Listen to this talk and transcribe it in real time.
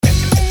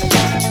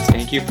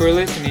Thank you for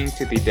listening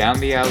to the Down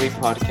the Alley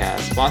podcast,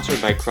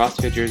 sponsored by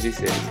CrossFit Jersey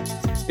City.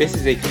 This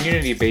is a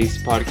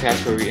community-based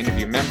podcast where we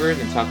interview members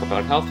and talk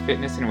about health,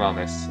 fitness, and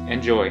wellness.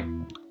 Enjoy.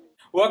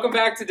 Welcome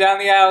back to Down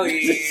the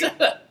Alley.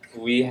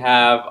 We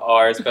have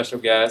our special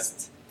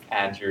guest,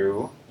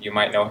 Andrew. You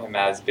might know him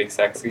as Big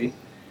Sexy.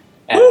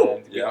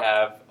 And we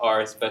have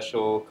our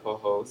special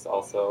co-host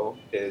also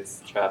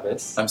is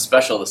Travis. I'm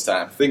special this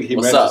time. I think he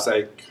What's meant up? to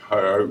say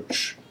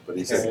coach, but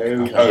he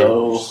said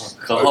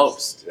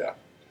Co-host. Yeah.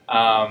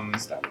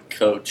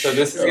 Coach. So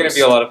this is going to be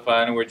a lot of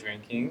fun. We're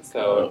drinking,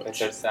 so if it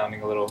starts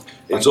sounding a little funky.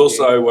 It's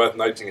also worth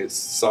noting it's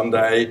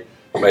Sunday,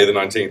 May the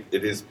 19th.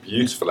 It is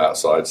beautiful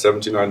outside,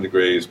 79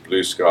 degrees,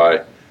 blue sky.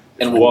 It's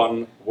And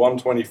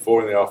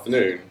 1:24 in the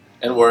afternoon,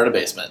 And we're in a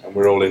basement and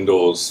we're all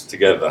indoors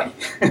together.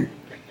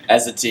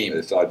 as a team.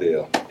 It's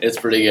ideal. It's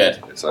pretty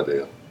good. It's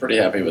ideal. Pretty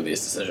happy with these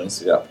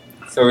decisions. Yeah.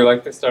 So we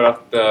like to start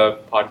off the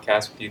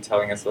podcast with you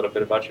telling us a little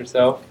bit about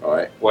yourself, All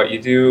right. what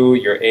you do,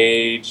 your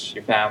age,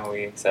 your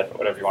family, etc.,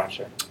 whatever you want to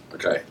share.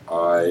 Okay.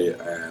 I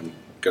am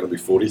going to be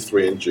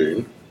 43 in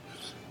June.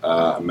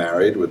 I'm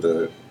married with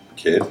a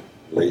kid.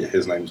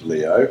 His name's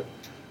Leo.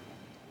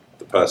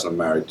 The person I'm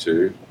married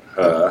to,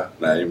 her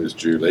name is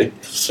Julie.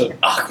 It's an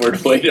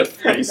awkward way to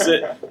phrase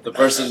it. The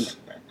person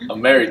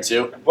I'm married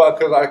to. Well,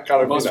 because I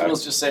kind of, Most people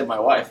just say my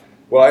wife.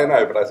 Well, I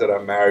know, but I said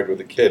I'm married with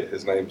a kid.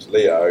 His name's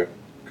Leo.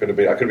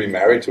 I could be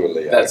married to a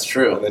Leo. That's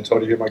true. And then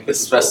told you who my The, kid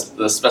was. called.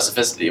 the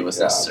specificity was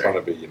Yeah, I'm necessary.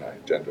 trying to be,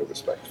 gender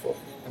respectful.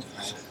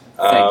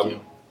 Thank you.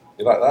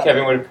 You like that?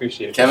 Kevin would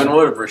appreciate it. Kevin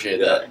would appreciate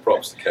Yeah,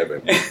 props to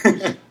Kevin.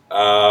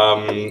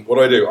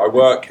 What do? I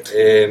work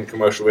in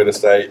commercial real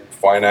estate,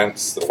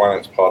 finance, the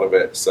finance part of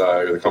it.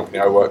 So the company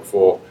I work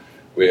for,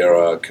 we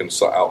are a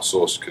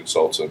outsourced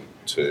consultant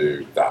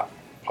to that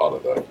part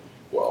of the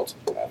world.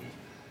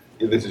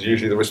 And this is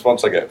usually the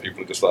response I get.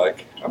 People are just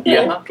like, okay,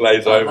 Yeah.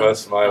 glaze over,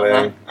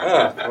 smiling.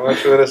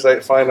 Commercial real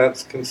estate,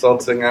 finance,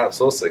 consulting,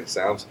 outsourcing.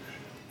 Sounds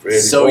really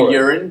So boring.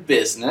 you're in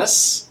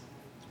business.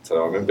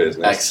 So I'm in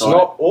business. Excellent.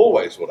 It's not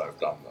always what I've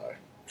done, though. What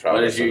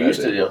Travis did you and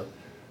used to Eddie. do?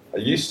 I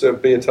used to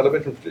be a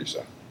television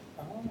producer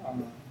Oh.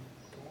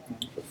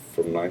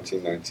 from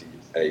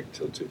 1998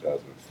 till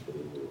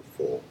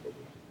 2004.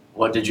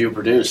 What did you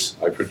produce?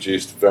 I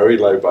produced very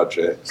low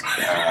budget,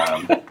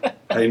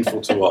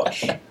 painful to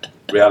watch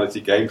reality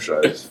game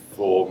shows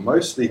for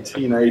mostly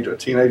teenage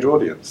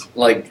audience.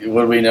 Like,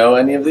 would we know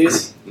any of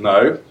these?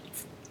 No.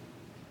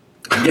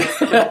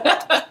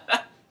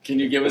 Can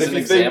you give But us if an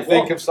you think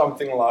example? of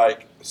something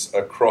like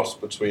a cross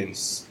between,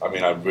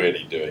 I'm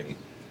really doing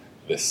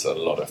this a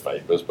lot of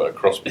favours, but a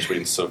cross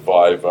between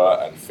Survivor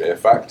and Fear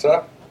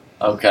Factor.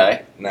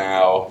 Okay.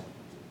 Now,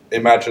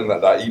 imagine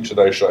that each of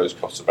those shows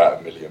costs about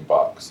 $1 million,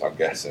 I'm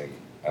guessing,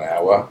 an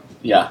hour.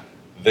 Yeah.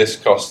 This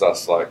cost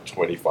us like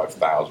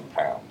 £25,000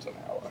 an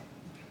hour.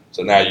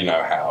 So now you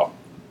know how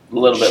A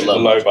little bit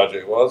low. budget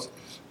it was,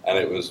 and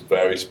it was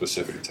very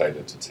specifically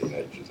tailored to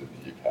teenagers in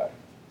the UK.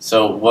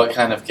 So, what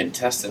kind of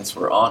contestants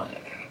were on it?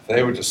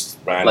 They were just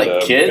random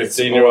Like kids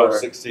 15-year-olds,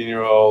 or-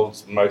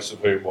 16-year-olds, most of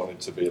whom wanted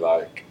to be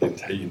like in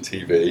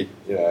TV.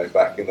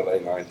 Back in the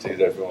late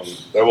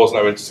 90s, there was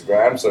no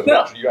Instagram, so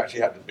No. you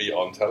actually had to be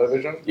on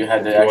television. You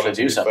had to if you actually wanted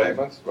do be something.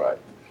 Famous. Right.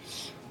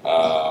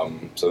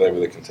 So they were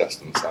the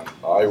contestants, and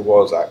I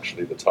was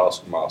actually the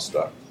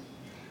taskmaster,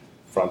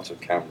 front of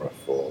camera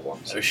for one.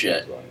 Oh,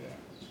 shit. Right,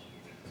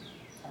 yeah.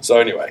 So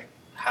anyway,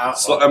 How?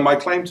 and my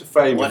claim to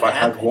fame, What if I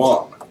happened? had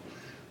one,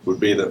 would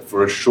be that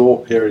for a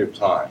short period of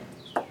time,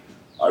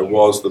 I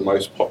was the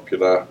most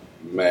popular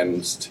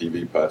men's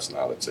TV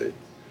personality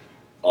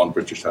on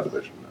British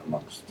television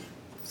amongst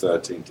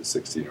 13 to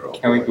 16-year-olds.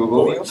 Can we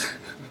Google you? boys,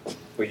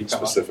 Will you come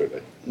up?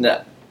 specifically?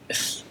 No.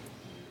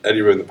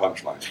 Eddie ruined the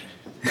punchline.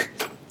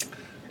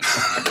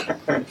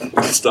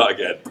 Start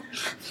again.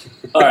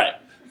 All right.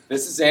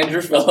 This is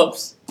Andrew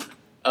Phillips.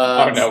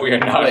 Oh no, we are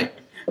not. Wait.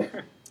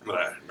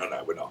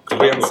 No, we're not. I We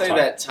would haven't got say time.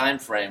 that time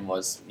frame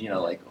was,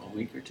 like a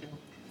week or two.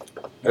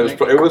 It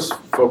was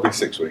probably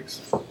 6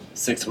 weeks.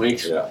 6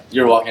 weeks. Yeah.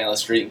 You're walking down the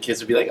street and kids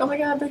would be like, "Oh my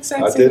God, Big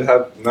Sexy." I did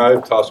have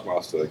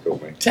taskmaster. They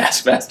called me.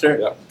 Taskmaster.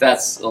 Yeah.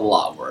 That's a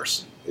lot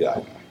worse. Yeah, I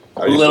know.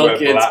 I used Little to wear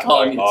kids black,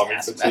 calling you army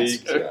taskmaster.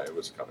 fatigue. Yeah, it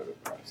was kind of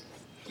embarrassing.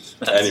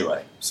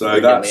 Anyway, so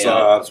Freaking that's me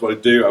out. that's what I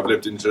do. I've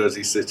lived in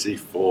Jersey City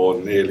for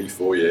nearly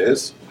 4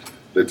 years.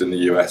 Lived in the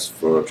US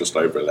for just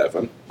over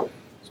 11. So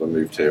I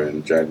moved here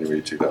in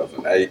January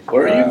 2008.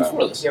 Where were you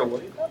before this? Yeah,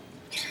 what is that?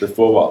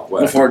 Before what?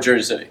 Where? Before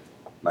Jersey City.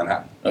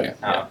 Manhattan. Okay.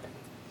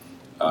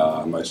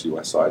 Oh. Mostly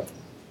West Side.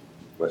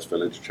 West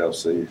Village,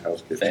 Chelsea,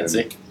 Hell's Kitchen.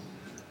 Fancy.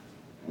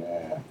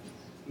 Yeah.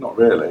 Not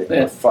really.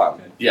 Yeah. But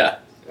fun. Yeah.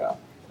 Yeah.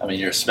 I mean,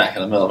 you're smack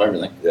in the middle of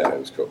everything. Yeah, it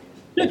was cool.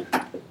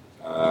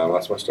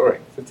 That's my story.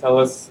 So tell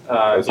us,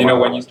 do you know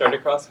when you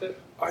started CrossFit?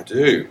 I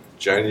do.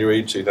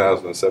 January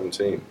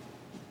 2017.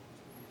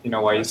 You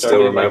know why you I still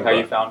started, like how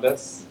remember. you found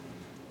us?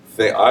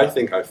 I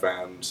think I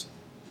found.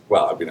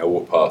 Well, I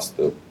walked past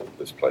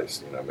this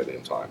place, a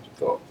million times. I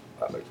thought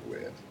that looked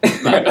weird.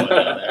 Not going down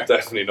there.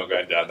 Definitely not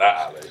going down that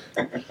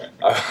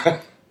alley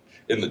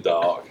in the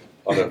dark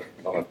on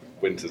a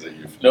winter's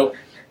eve. Nope.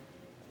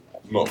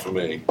 not for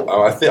me.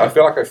 I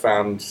feel like I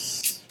found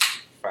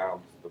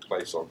the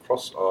place on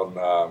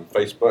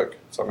Facebook,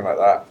 something like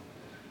that,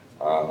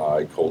 and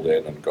I called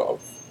in and got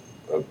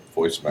a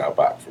voicemail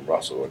back from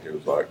Russell, and he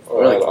was like, "Oh,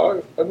 Really?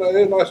 hello,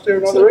 and nice to hear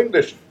another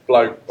English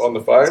bloke on the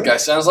phone." This guy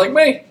sounds like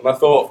me. And I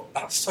thought,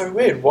 that's so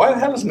weird. Why the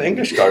hell is an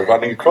English guy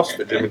running a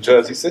CrossFit gym in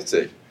Jersey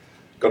City?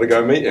 Got to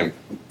go meet him.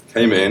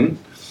 Came in.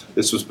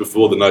 This was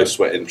before the no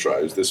sweat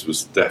intros. This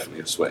was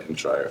definitely a sweat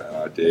intro, and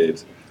I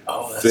did.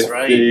 Oh, that's 15,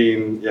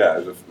 right. Yeah,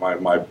 it was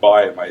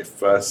my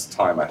first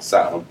time I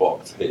sat on a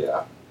box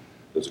here.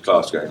 There's a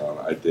class going on.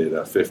 I did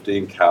a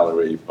 15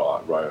 calorie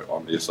row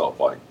on the assault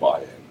bike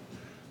buy-in,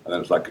 and then it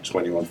was like a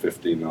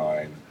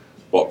 21:59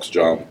 box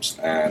jumps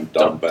and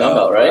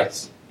dumbbell right?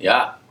 press,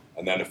 Yeah.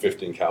 and then a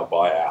 15 cal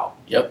buy out.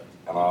 Yep.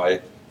 And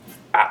I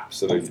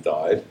absolutely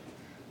died.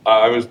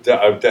 I was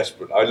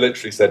desperate. I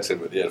literally said to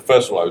him at the end.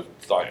 First of all,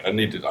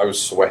 I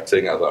was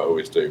sweating as I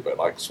always do, but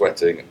like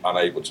sweating,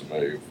 unable to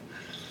move.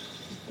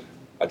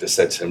 I just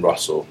said to him,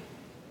 Russell,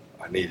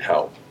 I need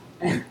help.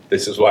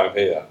 This is why I'm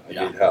here. I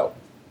need help.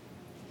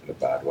 In a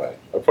bad way.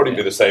 I'd probably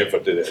be the same if I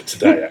did it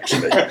today,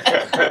 actually.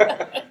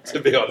 To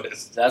be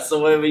honest. That's the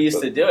way we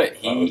used to do it.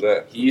 That was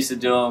it. He used to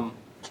do them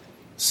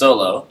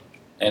solo,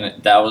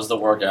 and that was the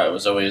workout. It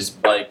was always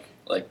bike,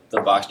 like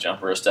the box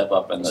jump or a step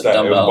up, and the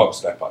dumbbell, box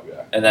step up,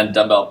 yeah. and then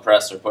dumbbell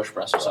press or push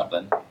press or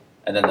something,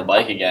 and then the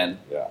bike again.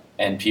 Yeah.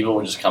 And people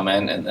would just come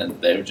in, and then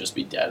they would just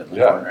be dead in the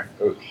Yeah, corner.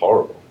 it was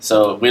horrible.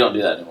 So we don't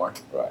do that anymore.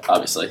 Right.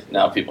 Obviously,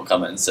 now people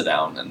come in and sit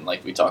down, and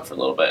like we talk for a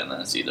little bit, and then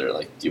it's either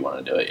like, do you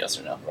want to do it, yes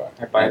or no? Right.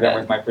 I buy them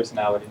with my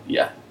personality.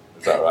 Yeah.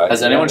 Is that right?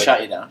 Has anyone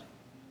shot you down?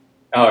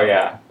 Oh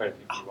yeah, quite a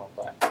few people.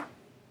 But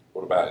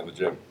What about in the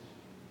gym?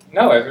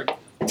 no,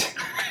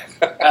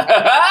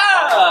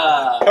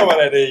 Come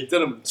on, Eddie.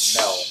 no.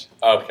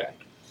 Okay.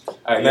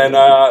 And then,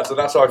 so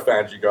that's how I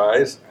found you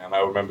guys. And I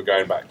remember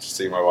going back to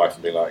see my wife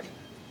and be like,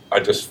 I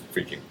just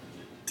freaking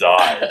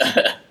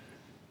died.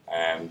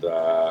 And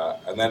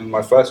then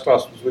my first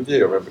class was with you.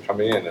 I remember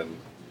coming in and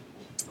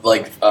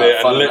like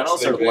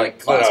fundamentals or like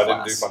class? No, I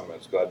didn't do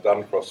fundamentals because I'd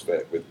done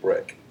CrossFit with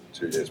Brick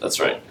 2 years That's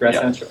before. right. Grass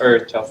Yeah. Central or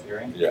Chelsea,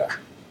 right? Yeah.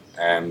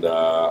 And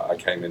I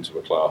came into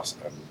a class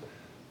and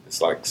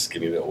this like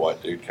skinny little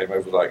white dude came over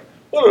and was like,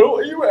 hello,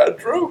 are you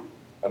Andrew?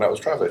 And that was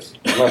Travis.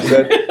 And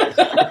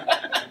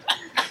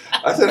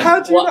I said, how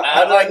do you Well, know?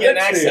 how did I get an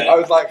literally, accent? I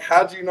was like,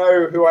 how do you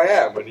know who I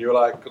am? And you were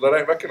like, because I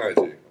don't recognise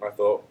you. And I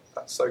thought,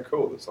 that's so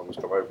cool that someone's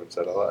come over and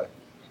said hello.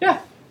 Yeah.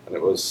 And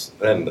it was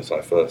then that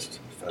I first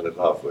fell in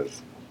love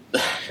with.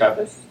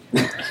 Travis.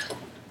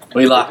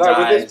 We locked No, with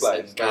eyes, this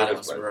place. and God, With it this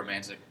was place. so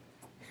romantic.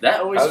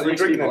 That always How are you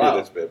freaks drinking people any of out.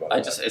 this beer, by the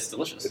way? It's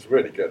delicious. It's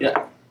really good.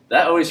 Yeah.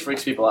 That always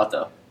freaks people out,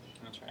 though.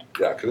 That's right.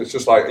 Yeah, because it's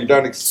just like, you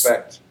don't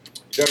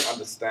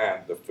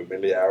understand the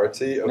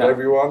familiarity of No.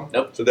 everyone.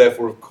 Nope. So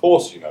therefore, of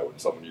course, you know when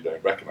someone you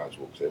don't recognise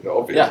walks in,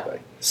 obviously.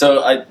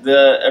 So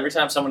every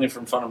time somebody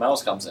from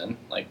Fundamentals comes in,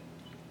 like,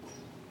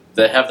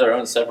 they have their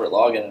own separate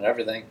login and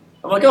everything.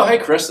 I'm like, oh, hey,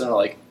 Chris. And they're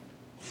like,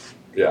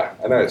 Yeah,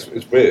 I know, it's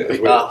weird. It's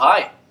weird.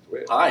 hi. It's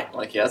weird. Hi. I'm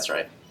like, yeah, that's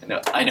right.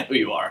 I know who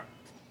you are.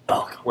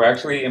 Welcome. We're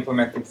actually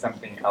implementing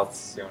something else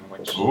soon,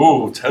 which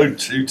Ooh,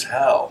 to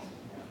tell.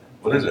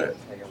 What is it?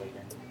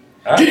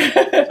 I'll tell you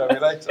later. Huh? Tell me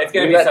later. It's gonna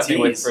Maybe be that something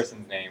with tease.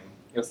 person's name.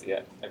 You'll see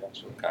it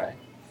eventually. Okay.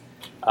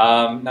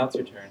 Now it's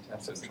your turn to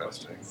answer some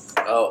Interesting. questions.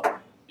 Oh,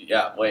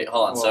 yeah, wait,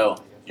 hold on. Well,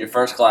 So, your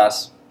first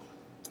class,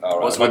 All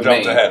right. What's Have I with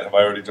jumped me? ahead? Have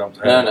I already jumped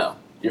ahead? no.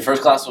 Your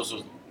first class was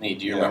with me.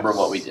 Do you remember Yes.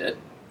 what we did?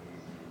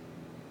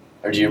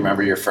 Or do you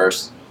remember your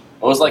first?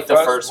 What was like the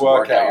First first workout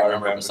workout you I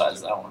remember remember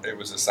besides that one? It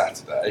was a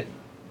Saturday,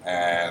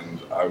 and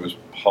I was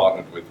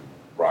partnered with,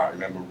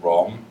 remember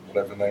Rom,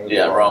 whatever the name is?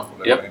 Yeah, Rom,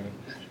 whatever yep. the name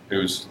is.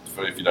 Who's,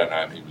 if you don't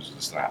know him, he was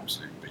just an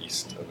absolute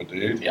beast of a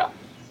dude. Yeah.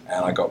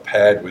 And I got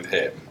paired with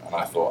him, and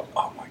I thought,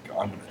 oh my god,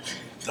 I'm going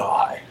to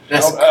die.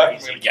 That's On a earth,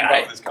 crazy I'm gonna guy.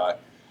 love this guy.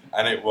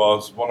 And it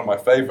was one of my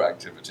favourite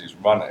activities,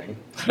 running,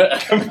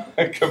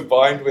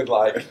 combined with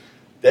like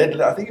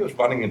deadlift. I think it was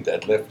running and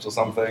deadlifts or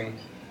something.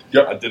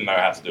 Yep. I didn't know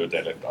how to do a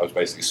deadlift. I was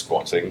basically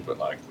squatting, but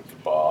like with the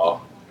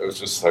bar. It was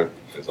just so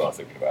bizarre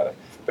thinking about it.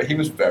 But he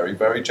was very,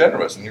 very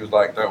generous, and he was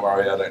like, "Don't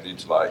worry, I don't need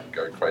to like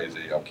go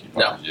crazy. I'll keep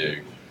up with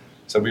you."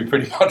 So we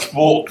pretty much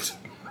walked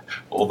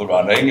all the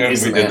running, and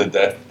He's we the did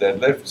the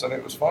deadlifts, and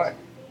it was fine.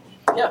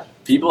 Yeah.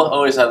 People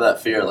always have that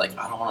fear, like,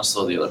 I don't want to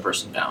slow the other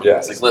person down. Yeah,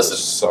 It's like, listen,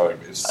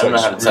 it's I don't know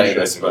how to tell you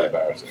this, excruciatingly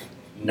but- embarrassing.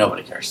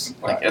 nobody cares.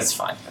 Like, Right. it's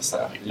fine. It's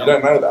not a big You deal.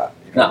 don't know that.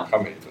 You No. don't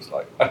come here just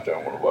like, I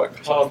don't want to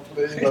work hard,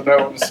 please. I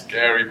don't want a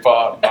scary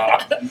partner.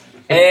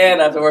 And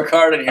I have to work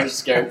hard, and here's a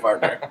scary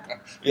partner.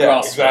 Yeah,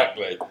 CrossFit.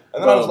 exactly.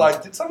 And then I was Boom.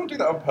 like, did someone do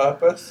that on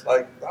purpose?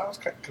 Like, that was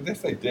because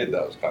if they did,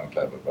 that was kind of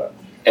clever, but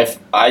If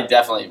I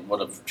definitely would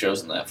have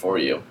chosen that for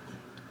you.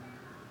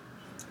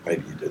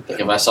 maybe you did Like, that.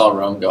 if I saw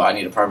Rome go, I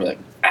need a partner, be like,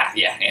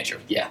 yeah, Andrew,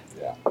 yeah.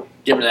 Yeah.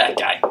 Give me that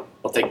guy.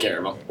 We'll take care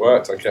of him. It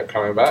worked. I kept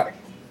coming back.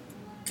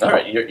 All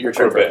right, your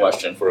turn for a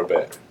question. For a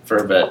bit. For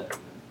a bit.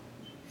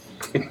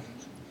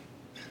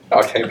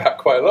 I came back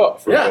quite a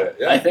lot for a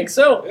bit. I think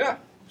so. Yeah.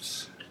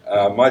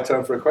 My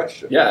turn for a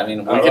question. Yeah, I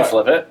mean, we All can right.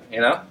 flip it, you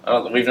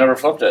know? We've never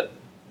flipped it.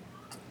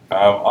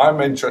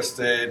 I'm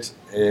interested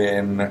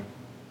in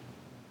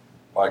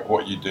like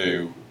what you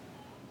do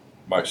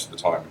most of the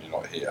time when you're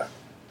not here,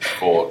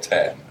 before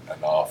 10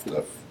 and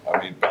after.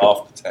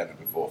 After 10 and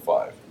before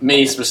 5.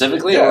 Me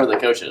specifically, Yeah. or the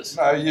coaches?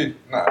 No, you.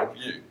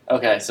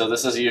 Okay, so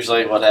this is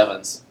usually what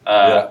happens.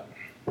 Yeah.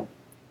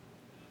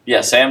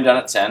 Yeah, say I'm done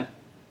at 10.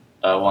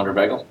 Wonder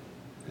Bagel.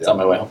 It's on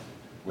my way home.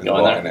 With Go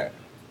in what there.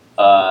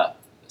 in it.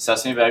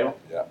 Sesame Bagel.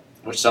 Yeah.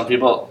 Which some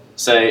people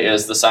say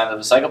is the sign of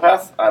a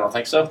psychopath. I don't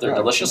think so. They're No,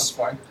 delicious.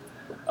 That's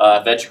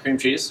fine. Veggie cream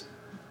cheese.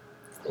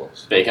 Of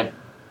course. Bacon.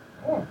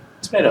 Oh,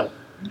 Tomato.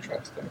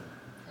 interesting.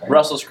 Okay.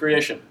 Russell's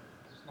creation.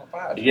 It's not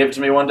bad. He gave it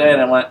to me one day, and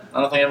I went,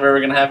 I don't think I'm ever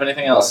going to have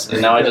anything else.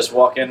 And now I just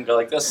walk in and go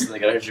like this, and they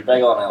go, here's your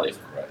bagel, and I leave.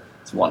 Right.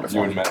 It's wonderful.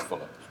 You and Matt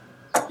Fuller.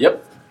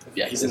 Yep.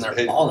 Yeah, he's in there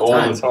all the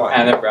time.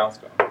 And a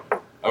brownstone.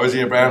 Oh, is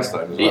he a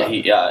brownstone as well?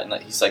 Yeah,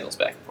 he cycles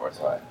back and forth.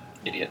 Right.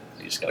 Idiot.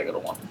 You just got to go to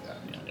one. Yeah.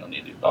 You don't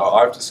need to do both.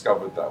 I've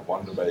discovered that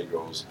Wonder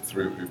Bagels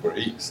through Uber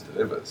Eats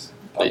delivers.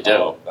 They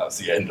do. That's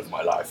the end of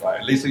my life.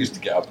 At least I used to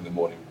get up in the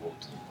morning and walk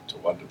to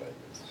Wonder Bagels.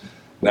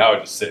 Now I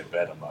just sit in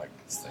bed. I'm like,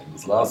 same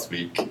as last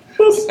week.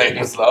 Same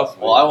as last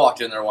week. Well, I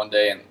walked in there one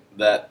day, and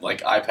that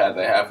iPad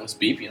they have was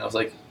beeping. I was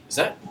like, is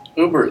that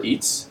Uber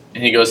Eats?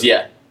 And he goes,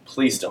 yeah,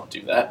 please don't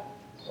do that.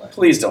 Right.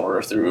 Please don't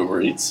order through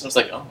Uber Eats. I was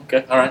like, oh,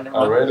 okay, all right, never Oh,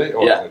 mind. really?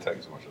 Or Yeah. they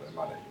take so much of their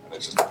money, and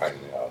it's just a pain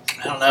in the ass.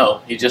 I don't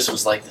know. He just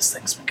was like, this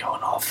thing's been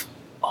going off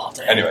all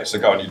day. Anyway, so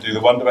go on. You do the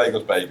Wonder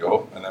Bagels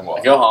bagel, and then I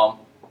what? go home,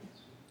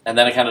 and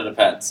then it kind of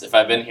depends. If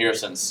I've been here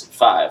since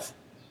 5,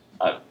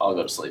 I'll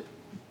go to sleep.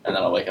 And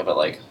then I'll wake up at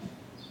like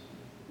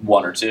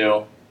 1 or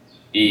 2,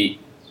 eat,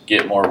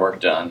 get more work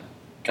done,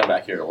 come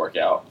back here to work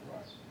out,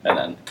 and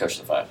then coach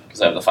the 5.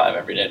 Because I have the 5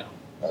 every day now.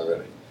 Oh,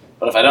 really?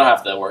 But if I don't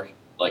have to work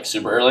like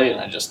super early and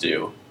I just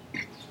do,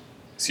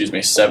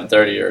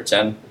 7:30 or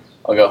 10,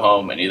 I'll go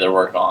home and either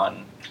work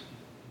on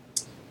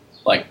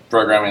like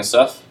programming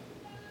stuff,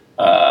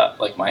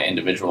 like my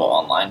individual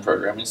online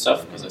programming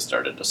stuff because I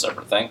started a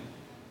separate thing,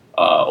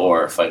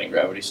 or fighting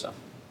gravity stuff,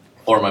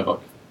 or my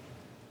book,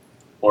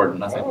 or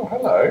nothing. Oh,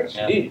 hello.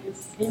 Yeah.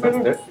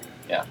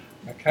 Yeah.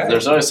 Okay.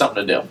 There's always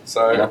something to do.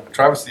 So, Yeah.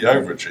 Travis the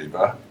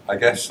overachiever, I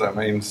guess that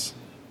means...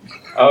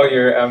 Oh,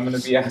 I'm going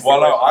to be asking. Well,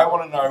 no, I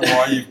want to know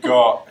why you've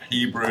got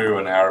Hebrew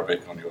and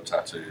Arabic on your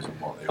tattoos and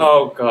what they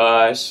Oh,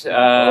 gosh.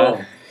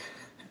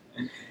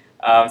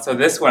 So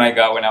this one I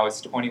got when I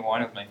was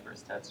 21 was my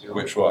first tattoo.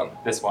 Which one?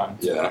 This one.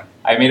 Yeah.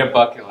 I made a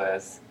bucket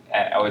list,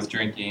 and I was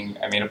drinking.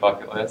 I made a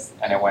bucket list,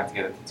 and I went to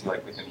get a tattoo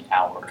like within the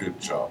hour. Good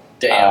job.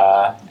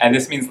 Damn. And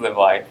this means live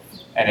life,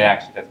 and it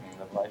actually does mean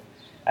live life.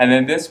 And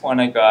then this one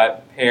I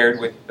got paired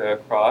with the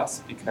cross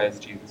because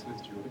Jesus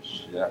was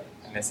Jewish, Yeah.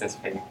 and this says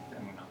faith. And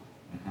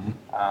Mm-hmm.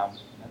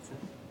 that's it.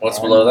 What's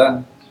below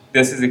that?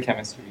 This is a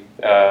chemistry.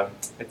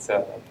 It's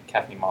a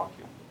caffeine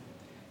molecule,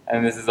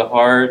 and this is a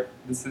heart.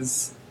 This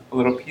is a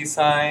little peace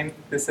sign.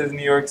 This is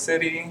New York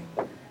City.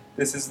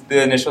 This is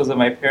the initials of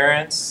my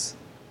parents.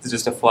 This is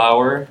just a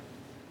flower.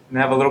 And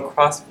I have a little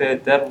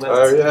CrossFit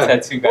deadlift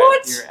tattoo back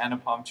What? here and a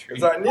palm tree.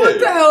 Is that new? What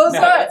the hell is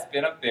No, that? it's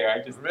been up there. I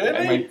just Really?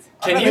 I might-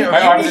 Can I you, don't my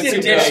know. arms you are need to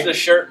too ditch big. the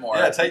shirt more.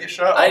 Yeah, take your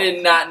shirt off. I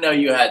did not know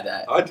you had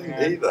that. I didn't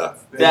either.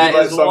 That He's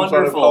like is some sort of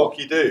wonderful.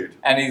 bulky dude.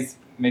 And he's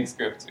mixed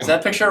grip too. Is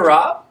that picture of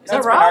Rob? Is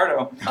That's that Rob?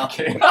 Bernardo. Oh.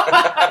 Okay.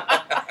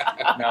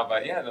 No,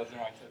 but yeah, those are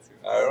my tattoos.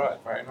 All right,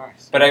 very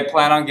nice. But I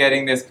plan on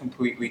getting this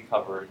completely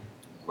covered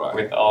Right.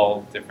 with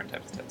all different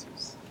types of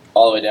tattoos.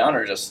 All the way down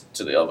or just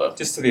to the elbow?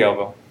 Just to the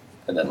elbow.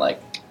 And then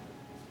like,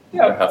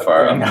 Yeah. how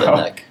far up the No,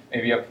 neck?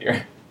 maybe up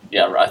here.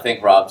 Yeah, I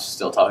think Rob's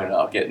still talking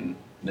about getting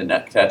the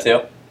neck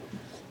tattoo.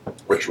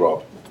 Which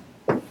Rob?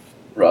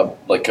 Rob,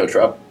 like Coach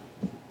Rob.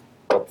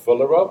 Rob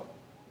Fuller, Rob?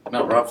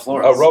 No, Rob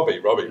Flores. Oh,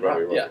 Robbie. Yeah. All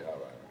right.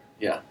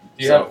 Yeah.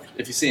 Do you So, have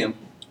if you see him,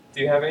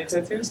 Do you have any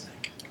tattoos?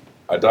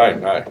 I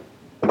don't know.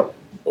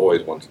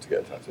 Always wanted to get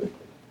a tattoo.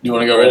 you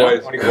want to go right Always.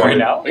 now? Want to go right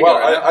now? We Well, go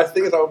right now. I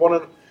think I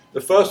want to.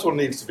 The first one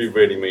needs to be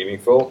really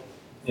meaningful.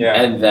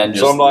 Yeah. And then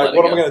just So I'm like, let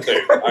what it am I go. going to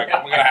do? I'm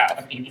going to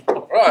have.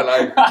 Right,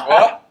 like,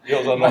 what?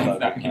 Yours are not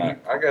that big. No.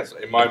 I guess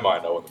in my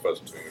mind, I want the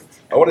first one to be.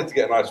 I wanted to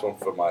get a nice one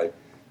for my.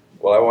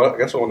 Well, I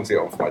guess I wanted to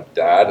get one for my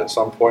dad at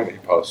some point. He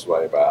passed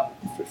away about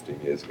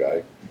 15 years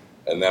ago.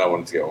 And then I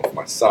wanted to get one for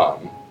my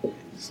son.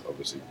 He's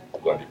obviously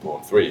was only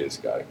born 3 years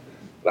ago.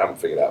 But I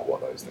haven't figured out what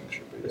those things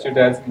should be What's yet.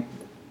 your dad's name?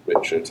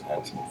 Richard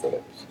Anthony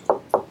Phillips.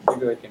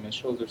 Maybe like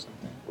initials or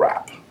something.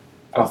 Rap.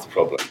 That's the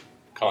problem.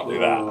 Can't do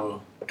that.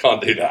 Ooh.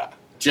 Can't do that.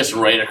 Just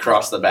right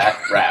across the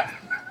back, wrap.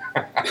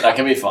 That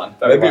can be fun.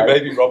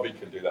 Maybe Robbie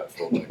can do that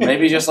for me.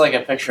 Maybe just like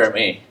a picture of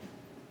me,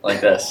 like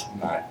this,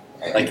 No.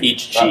 like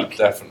each That cheek.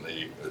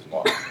 definitely is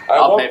not.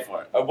 I'll pay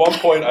for it. At one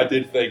point, I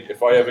did think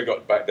if I ever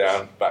got back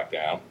down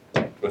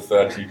to a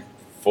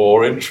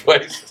 34-inch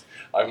waist,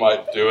 I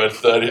might do a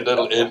 30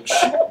 little inch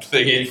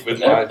thingy with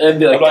my. And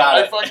be like, I'm got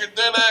I it. fucking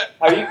did it.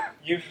 Have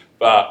you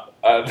But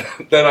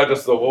then I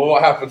just thought, well,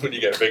 what happens when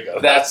you get bigger?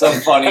 That's a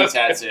funny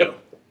tattoo.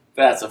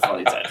 That's a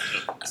funny tattoo.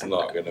 It's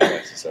not going to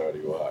necessarily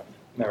work.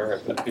 never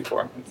heard that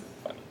before? It's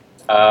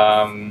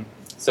funny.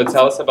 So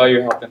tell us about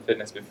your health and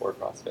fitness before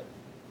CrossFit.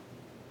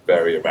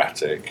 Very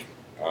erratic.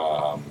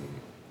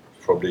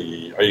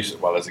 Probably,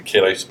 as a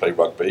kid, I used to play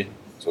rugby.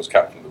 So I was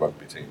captain of the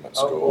rugby team at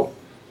school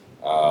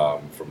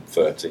from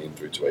 13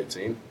 through to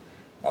 18,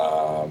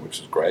 which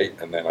was great.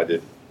 And then I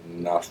did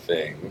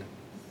nothing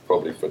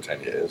probably for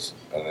 10 years.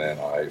 And then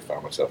I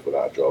found myself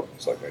without a job.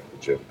 So I went to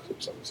the gym because it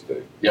was something to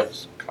do. Yep. It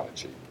was kind of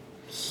cheap.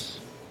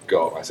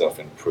 Got myself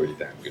in pretty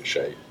damn good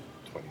shape,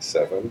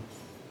 27.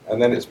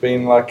 And then it's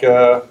been like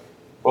a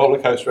roller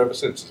coaster ever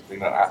since. It's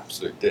been an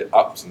absolute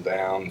ups and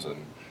downs,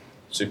 and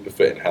super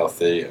fit and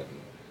healthy, and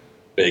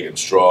big and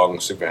strong,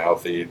 super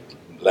healthy,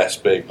 less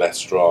big, less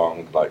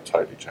strong, like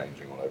totally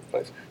changing all over the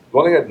place.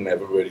 One thing I'd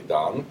never really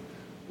done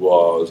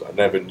was I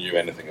never knew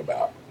anything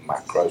about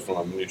macros from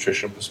a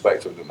nutrition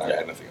perspective. I didn't know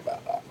anything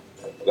about that.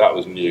 That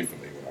was new for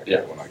me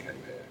when I came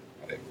here,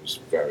 and it was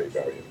very,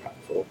 very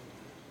impactful.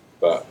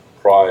 But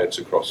prior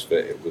to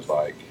CrossFit, it was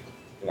like,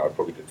 I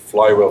probably did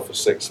flywheel for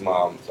 6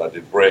 months. I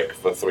did brick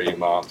for 3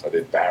 months. I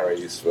did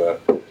Barry's for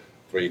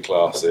 3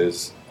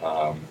 classes.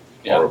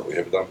 Horrible. You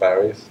ever done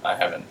Barry's? I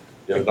haven't.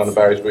 You ever done a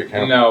Barry's boot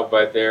camp? No,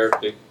 but they're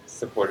big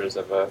supporters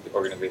of the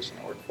organization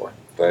I work for.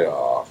 They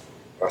are.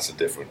 That's a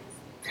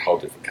whole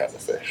different kettle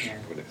of fish. Yeah.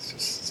 But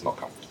it's not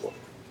comfortable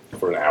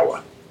for an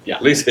hour. Yeah.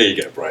 At least here you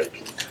get a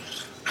break.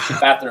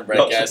 Bathroom break,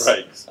 Lots guys. of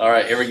breaks. All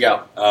right, here we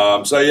go.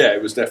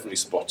 It was definitely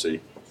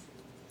spotty,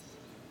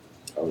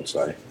 I would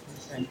say.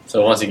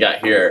 So once you got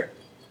here,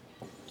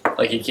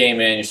 like you came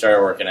in, you started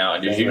working out,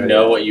 and did you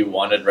know what you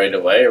wanted right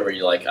away, or were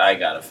you like, I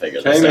gotta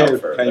figure this out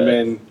for a bit? Came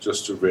in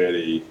just to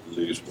really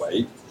lose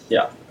weight.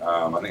 Yeah.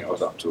 I think I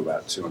was up to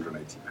about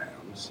 280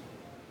 pounds.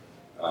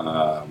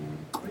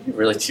 Were you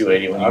really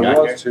 280 when you I got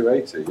here? was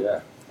 280,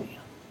 yeah.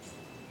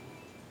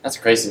 That's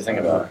crazy to think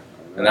about.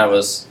 And that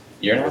was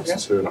a year and a half ago?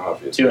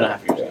 2.5 years.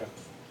 2.5 years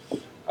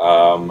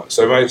ago.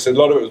 So a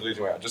lot of it was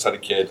losing weight. I just had a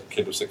kid.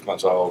 Kid was 6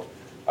 months old.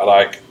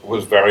 I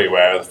was very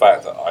aware of the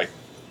fact that I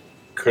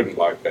couldn't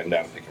bend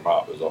down and pick him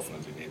up as often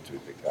as he needed to be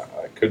picked up.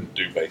 I couldn't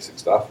do basic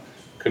stuff.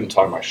 Couldn't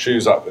tie my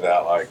shoes up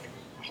without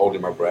holding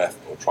my breath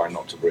or trying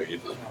not to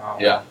breathe.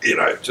 Yeah.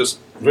 Just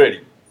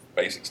really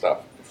basic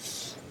stuff.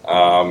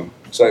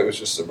 So it was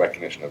just a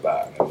recognition of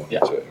that, and I wanted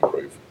to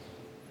improve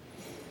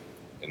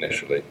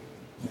initially.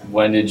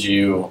 When did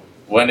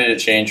it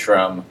change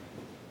from,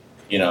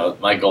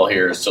 my goal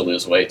here is to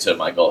lose weight to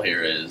my goal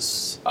here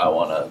is I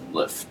want to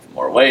lift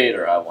more weight,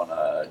 or I want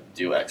to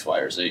do X, Y,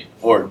 or Z?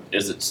 Or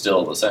is it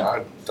still the same?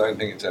 I don't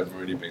think it's ever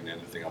really been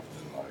anything other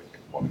than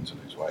wanting to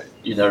lose weight.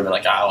 You've never been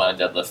like, I want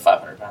to deadlift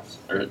 500 pounds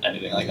or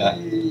anything like that?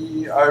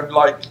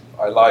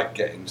 I like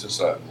getting to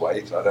certain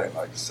weights. I don't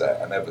set.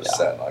 I never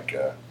set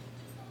a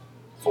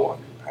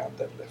 400-pound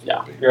deadlift.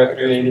 Yeah. You're at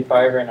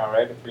 385 right now,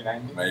 right? At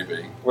 390?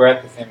 Maybe. We're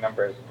at the same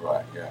number.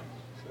 Right, yeah.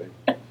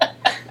 See?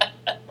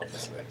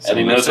 And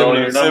he knows all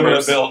your Similar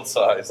numbers. build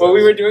size. Well,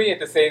 we were doing it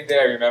the same day,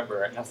 I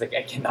remember, and I was like,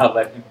 I cannot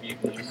let him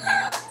beat me.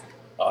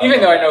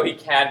 Even though I know he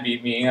can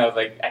beat me, I was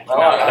like, I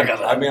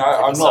cannot.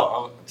 I'm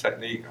not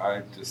technique.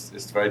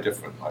 It's very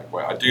different.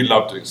 I do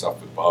love doing stuff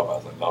with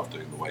barbells. I love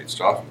doing the weight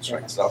stuff and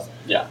strength stuff.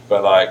 Yeah.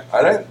 But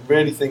I don't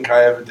really think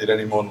I ever did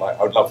any more than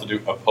I would love to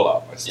do a pull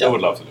up. I still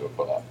would love to do a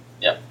pull up.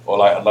 Yeah. Or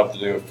I'd love to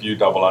do a few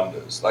double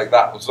unders.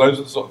 Those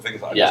are the sort of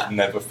things that I just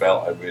never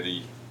felt I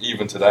really,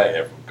 even today,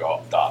 ever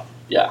got done.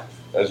 Yeah.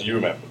 As you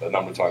remember, the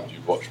number of times you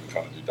watched me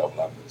trying to do double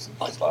unders, and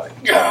it's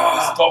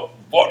stop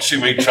watching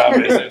me,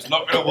 Travis. It's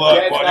not going to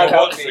work while you're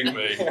watching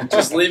me.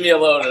 Just leave me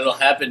alone. It'll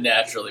happen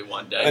naturally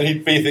one day. And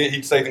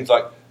he'd say things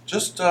like,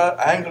 just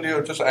angle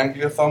your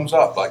thumbs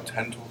up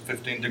 10 to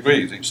 15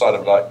 degrees each side.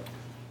 I'd be like,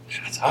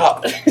 shut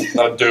up.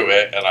 I'd do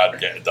it, and I'd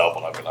get a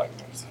double. I'd be like,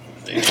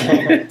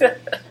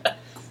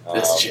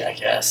 this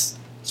jackass.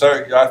 So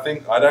I'm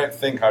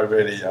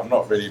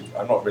not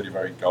really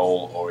very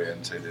goal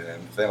oriented in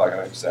anything. I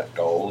don't set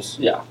goals.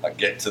 Yeah.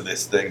 Get to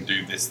this thing,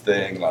 do this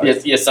thing.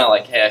 It's not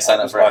like, hey, I signed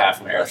up for a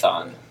half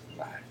marathon.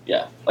 No.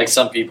 Yeah. Like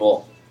some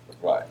people.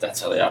 Right. That's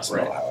how they That's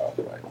operate. not how I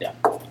operate. Yeah.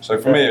 So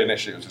for me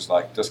initially it was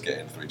just get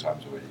in 3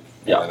 times a week.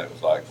 Yeah. And then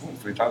it was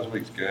 3 times a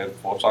week's good.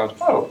 4 times.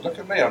 Oh, look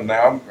at me!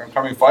 I'm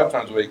coming 5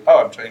 times a week.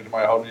 Oh, I'm changing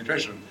my whole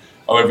nutrition.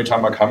 Oh, every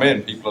time I come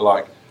in, people are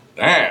like,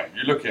 damn,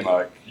 you're looking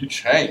like you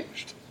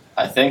changed.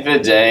 I think the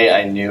day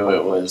I knew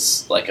it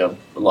was a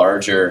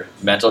larger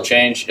mental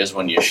change is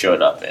when you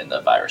showed up in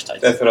the virus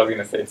tights. That's what I was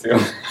going to say too.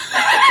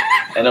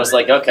 And it was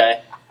like,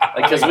 okay.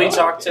 Because we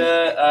talked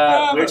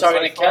to, we were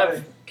talking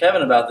to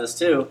Kevin about this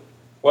too.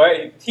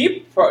 Well,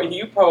 you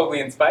probably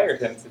inspired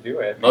him to do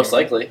it. Most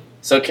likely.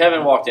 So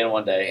Kevin walked in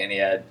one day and he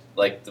had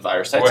the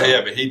virus tights Well, on.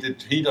 yeah, but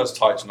he does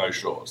tights, no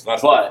shorts.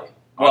 That's But, different.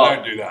 well- I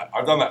don't do that.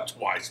 I've done that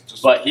twice.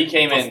 But he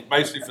came in.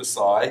 Mostly for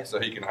Sai, so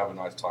he can have a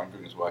nice time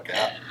doing his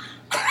workout.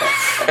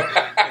 You're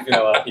going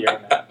to love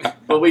hearing that.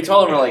 But we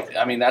told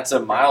him, that's a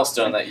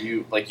milestone that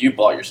you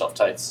bought yourself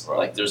tights.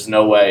 Right. There's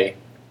no way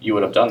you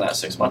would have done that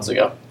 6 months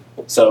ago.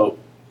 So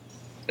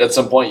at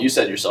some point you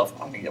said to yourself,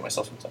 I'm going to get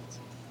myself some tights.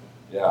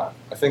 Yeah,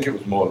 I think it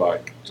was more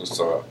just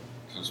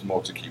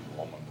more to keep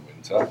warm in the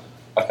winter.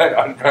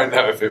 I don't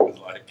know if it was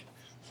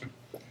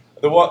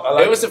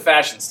it was a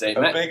fashion a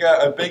statement.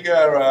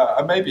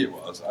 bigger, maybe it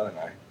was. I don't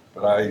know.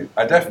 But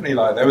I definitely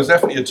like. There was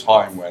definitely a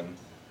time when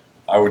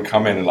I would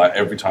come in and like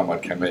every time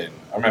I'd come in,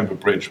 I remember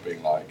Bridge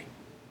being like,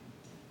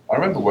 I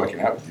remember working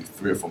out with you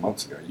 3 or 4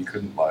 months ago. You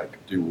couldn't like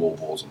do wall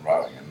balls and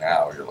rowing, and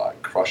now you're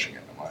like crushing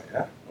it. I'm like,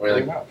 yeah,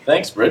 Really? pretty much.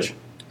 Thanks, Bridge.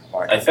 I'm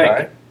like, I think.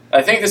 okay.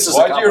 I think this is.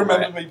 Why a do you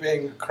compliment. remember me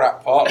being a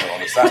crap partner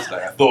on a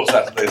Saturday? I thought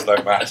Saturdays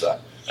don't matter.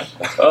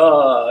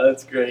 Oh,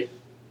 that's great.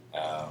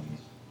 So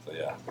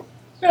yeah.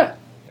 Yeah.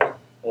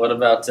 What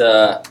about?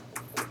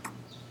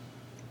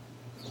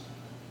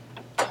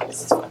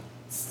 This is fine.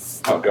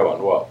 Oh, go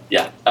on. What?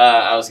 Yeah.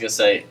 I was gonna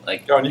say,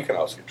 like, Go on. You can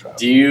ask it, Trav.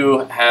 do you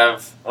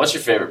have? What's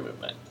your favorite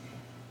movement?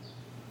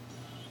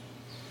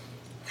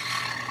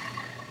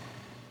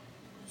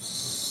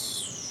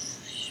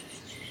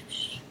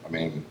 I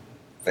mean,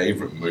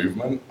 favorite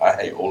movement? I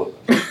hate all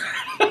of them.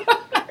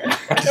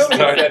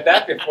 Nobody said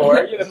that before.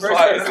 You're the It's first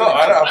like, person. it's not,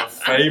 I don't have a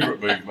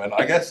favorite movement.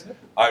 I guess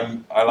I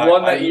like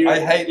One that you- I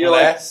hate you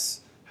like- less.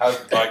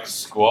 Have like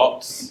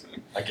squats.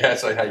 I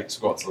guess I hate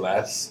squats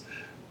less,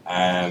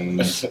 and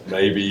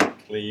maybe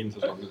cleans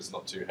as long as it's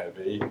not too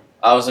heavy.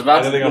 I was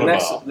about to. Anything on a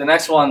bar. The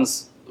next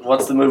one's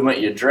what's the movement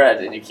you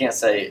dread, and you can't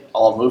say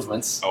all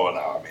movements. Oh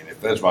no! I mean, if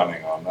there's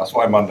running on, that's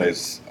why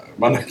Mondays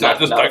I Not- just not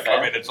a don't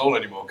come fan. in at all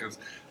anymore because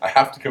I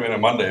have to come in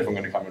on Monday if I'm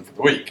going to come in for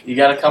the week. You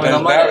gotta come in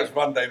on Now Monday. it's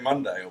Monday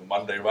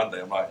or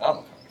Monday. I'm like, I'm not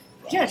coming.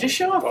 Yeah, just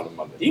show up. Run on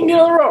Monday. You can get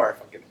on the rower. I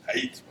fucking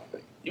hate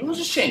running. You will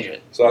just change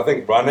it. So I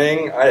think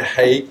running, I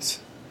hate,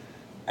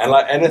 and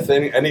like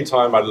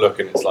anytime I look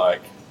and it's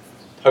like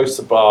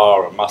poster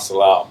bar and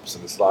muscle ups,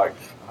 and it's like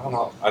I don't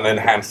know, and then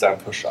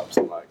handstand push ups.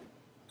 I'm like,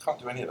 I can't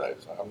do any of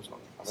those. Like, I'm just not.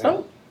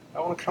 So I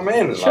want to come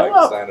in and show like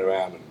up. stand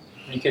around and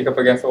You kick up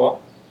against the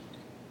wall.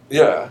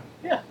 yeah.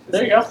 yeah,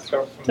 there you go.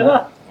 Start from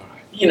Ta-da.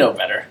 You know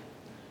better.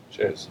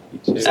 Cheers.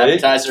 Cheers. See?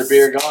 Appetizer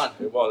beer gone.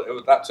 It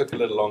was that took a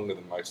little longer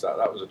than most.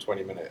 That was a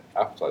 20-minute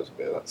appetizer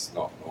beer. That's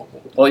not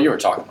normal. Well, you were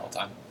talking the whole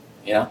time.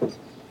 Yeah,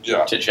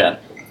 Yeah. chit chat.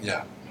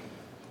 Yeah.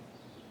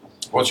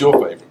 What's your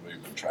favourite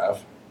movement, Trav?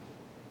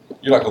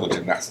 You like all the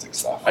gymnastic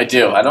stuff. I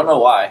do. I don't know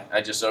why.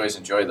 I just always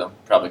enjoyed them.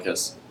 Probably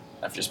because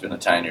I've just been a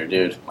tinier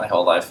dude my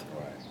whole life.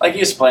 Right. Like, I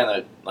used to play in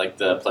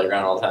the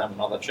playground all the time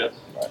and all that shit.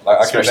 Right. Like I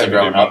could Especially never do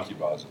growing up. monkey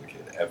bars as a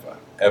kid,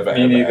 ever.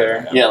 Me neither.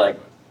 Ever. Yeah, like,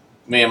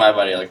 me and my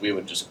buddy, like, we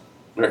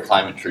were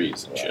climbing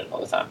trees and shit all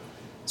the time.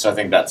 So I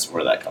think that's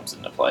where that comes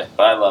into play.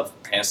 But I love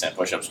handstand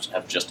push-ups.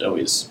 Have just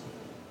always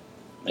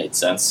made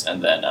sense.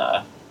 And then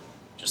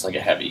just like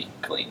a heavy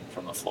clean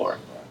from the floor.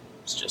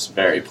 It's just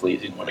very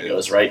pleasing when it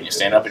goes right and you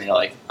stand up and you're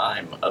like,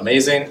 I'm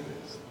amazing. It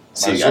is.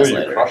 See And you I guys saw you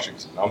later. crushing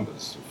some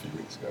numbers a few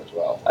weeks ago as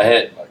well. I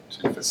hit- like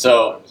 250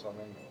 so- or something.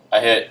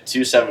 I hit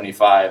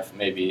 275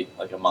 maybe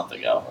like a month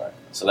ago. Right.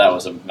 So that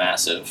was a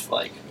massive,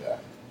 like, Yeah.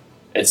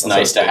 it's That's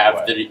nice a to big have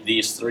way.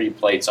 these 3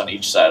 plates on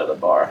each side of the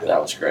bar. Yeah.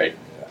 That was great.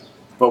 Yeah.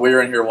 But we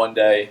were in here one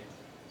day.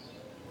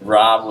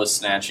 Rob was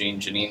snatching,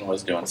 Janine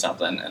was doing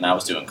something, and I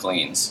was doing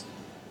cleans.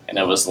 And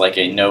it was like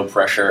a no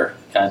pressure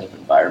kind of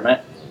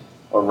environment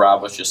where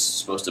Rob was just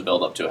supposed to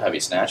build up to a heavy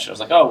snatch. I was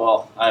like, oh,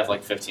 well, I have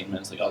like 15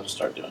 minutes. Like, I'll just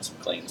start doing some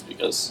cleans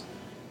because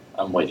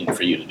I'm waiting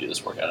for you to do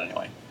this workout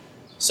anyway.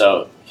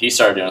 So he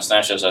started doing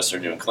snatches, I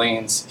started doing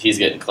cleans. He's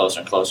getting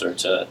closer and closer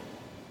to,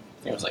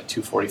 I think it was like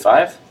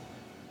 245.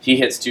 He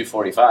hits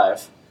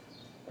 245,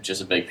 which is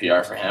a big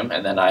PR for him.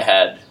 And then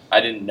I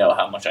didn't know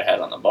how much I had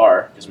on the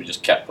bar because we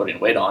just kept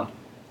putting weight on.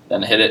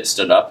 Then hit it,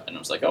 stood up, and I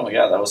was like, oh my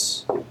God, that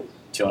was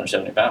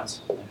 270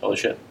 pounds. Like, holy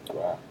shit.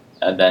 Wow.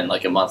 And then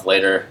like a month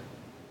later,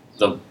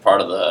 the part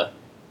of the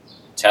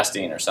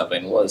testing or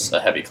something was a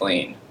heavy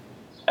clean.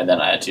 And then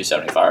I had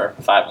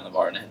 275 on the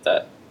bar and I hit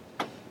that.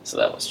 So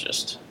that was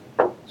just,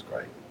 It's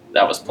great.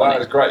 that was That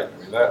plenty. is great.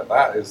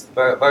 I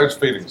mean, those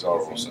feelings are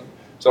awesome.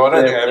 So I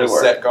don't think I They ever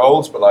were. set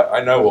goals, but like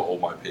I know what all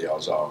my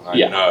PRs are, and I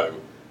Yeah. know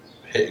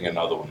hitting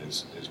another one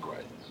is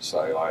great. So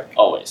like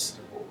Always. it's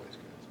always good.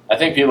 I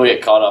think people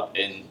get caught up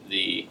in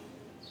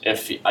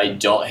if I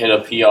don't hit a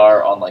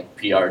PR on like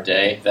PR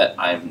day, that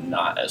I'm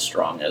not as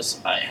strong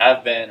as I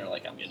have been, or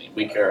like I'm getting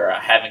weaker, or I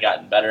haven't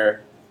gotten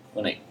better,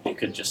 when it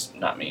could just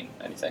not mean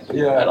anything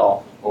Yeah. at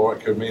all. Or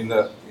it could mean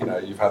that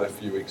you've had a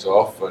few weeks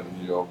off and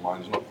your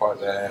mind's not quite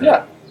there.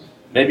 Yeah.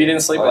 Maybe you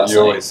didn't sleep Like, last you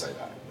night. always say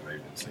that. Maybe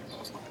you didn't sleep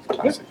last night.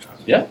 Classic.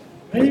 Yeah.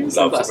 Maybe you didn't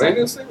sleep Love last it. Maybe night. you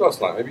didn't sleep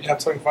last night. Maybe you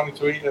had something funny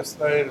to eat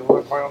yesterday and it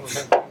weren't quite on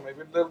the menu.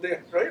 Maybe a little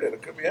dehydrated.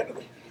 It could be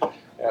anything.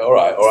 Yeah, all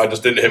right. Or I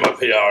just didn't hit my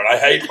PR and I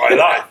hate my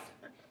life.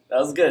 That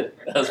was good.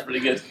 That was pretty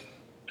good.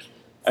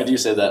 I do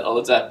say that all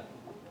the time.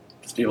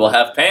 Because people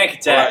have panic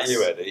What about attacks.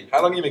 you, Eddie?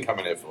 How long have you been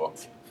coming here for?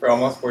 For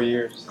almost 4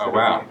 years. Oh,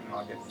 wow. In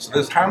August. So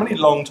there's how many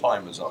long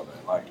timers are there?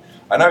 Like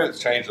I know it's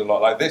changed a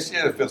lot. Like this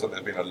year, it feels like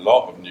there's been a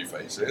lot of new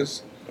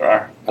faces. There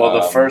are. Well,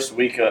 the Um, first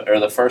week or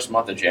the first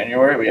month of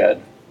January, we had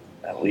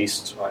at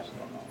least So I just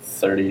don't know.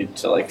 30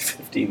 to like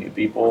 50 new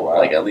people, Wow.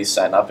 like at least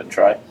sign up and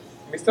try.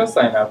 We still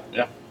sign up.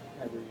 Yeah.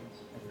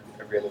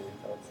 Every other week,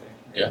 I would say.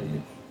 Yeah.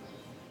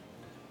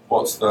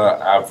 What's the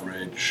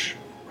average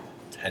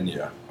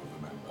tenure of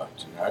a member?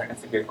 Do you know?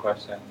 That's a good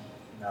question.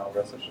 No,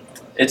 Russell should know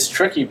that. It's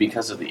tricky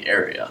because of the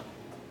area.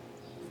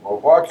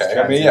 Well, okay.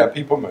 I mean, yeah,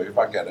 people move.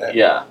 I get it.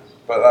 Yeah.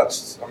 But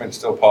that's, I mean,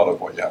 still part of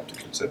what you have to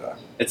consider.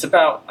 It's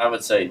about, I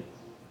would say,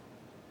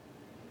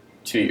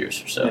 2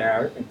 years or so.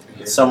 Yeah, I think 2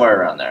 years. Somewhere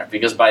around there.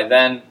 Because by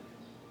then,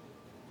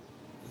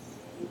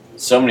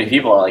 so many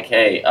people are like,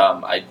 hey,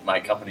 my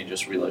company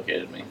just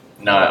relocated me.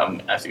 Now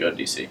I have to go to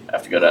DC. I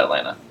have to go to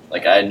Atlanta.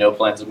 Like, I had no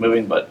plans of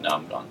moving, but now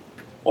I'm gone.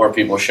 Or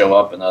people show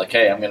up and they're like,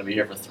 hey, I'm going to be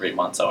here for 3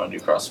 months. I want to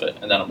do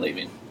CrossFit. And then I'm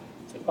leaving.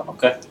 It's like, oh,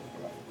 okay.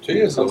 2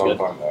 years is a Sounds long good.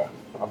 time, though.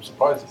 I'm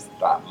surprised it's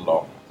that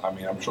long. I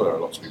mean, I'm sure there are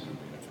lots of people who've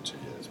been here for 2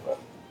 years, but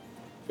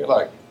I feel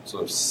like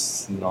sort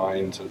of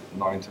 9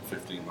 to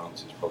 15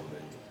 months is probably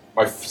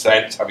my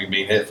sense, having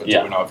been here for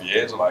 2.5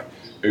 years, like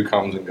who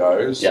comes and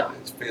goes. Yeah.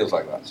 It feels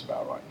like that's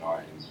about right.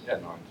 9.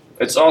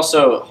 It's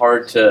also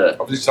hard to,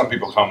 Obviously, some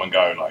people come and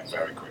go like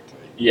very quickly.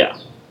 yeah.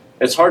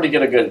 It's hard to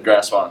get a good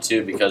grasp on it,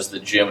 too, because the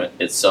gym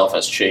itself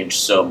has changed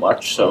so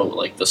much. So,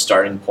 like, the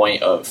starting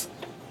point of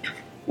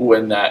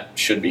when that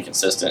should be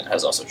consistent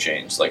has also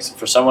changed. Like,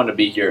 for someone to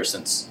be here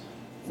since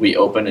we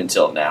opened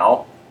until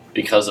now,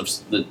 because of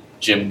the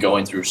gym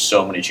going through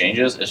so many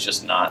changes, it's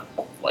just not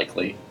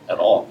likely at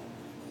all.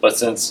 But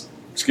since,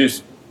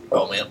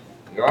 oh man,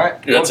 You right?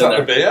 Yeah, What's it's in that,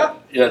 the beer?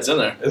 yeah, it's in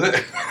there. Is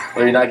it?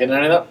 Are you not getting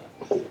any of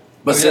that?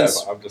 But Yeah,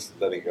 since but I'm just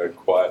letting it go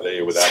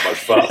quietly without much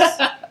fuss.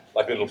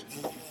 Like a little.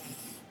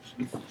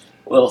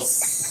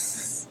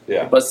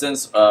 Yeah. But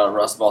since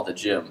Russ bought the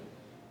gym,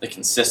 the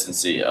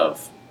consistency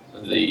of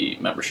the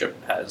membership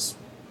has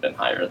been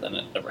higher than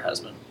it ever has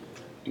been.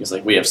 Because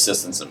like we have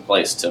systems in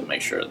place to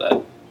make sure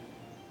that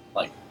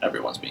like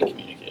everyone's being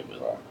communicated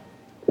with.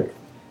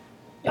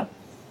 Yeah.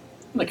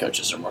 And the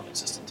coaches are more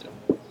consistent too.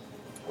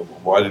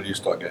 Why did you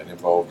start getting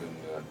involved in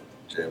the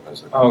gym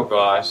as a Oh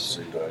gosh.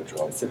 pseudo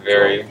job? It's a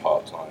very-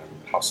 part-time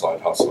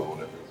side hustle,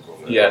 whatever you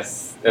call it.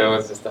 Yes, it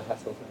was just a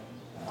hustle thing.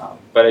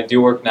 But I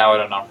do work now at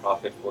a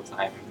nonprofit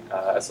full-time,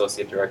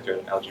 associate director at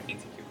an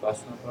LGBTQ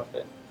plus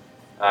nonprofit.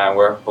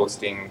 We're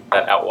hosting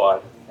that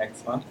Outwad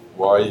next month.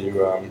 Why are you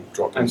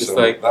dropping I'm just some?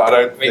 like I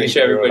don't making think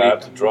sure you're everybody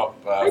allowed to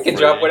drop. I can free-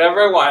 drop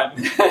whatever I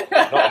want.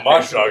 Not on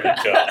my show, you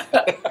can.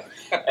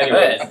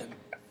 Anyways.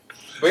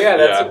 But yeah,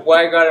 that's Yeah.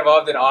 why I got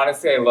involved, and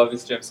honestly, I love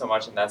this gym so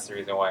much, and that's the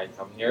reason why I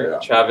come here. Yeah.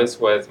 Travis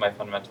was my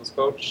fundamentals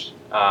coach.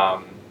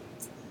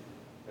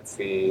 Let's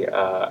see.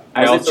 I Was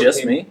it also just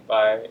came me?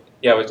 By,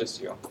 yeah, it was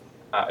just you.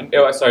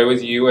 No, sorry, it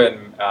was you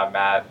and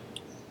Matt.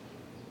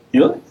 You?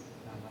 Not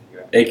you,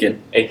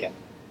 Aiken. Aiken.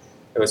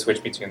 It was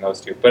switched between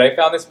those two. But I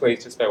found this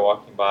place just by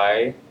walking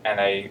by, and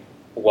I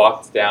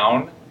walked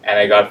down, and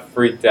I got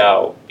freaked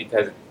out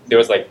because there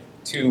was like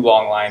 2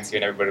 long lines here,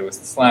 and everybody was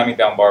slamming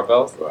down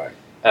barbells. Right.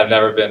 I've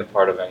never been a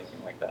part of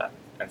anything like that,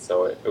 and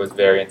so it was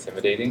very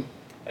intimidating.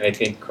 And I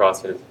think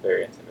CrossFit is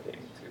very intimidating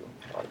to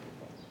a lot of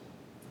people.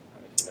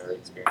 If you've never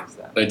experienced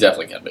that. It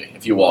definitely can be.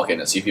 If you walk in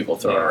and see people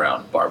throwing Yeah.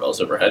 around barbells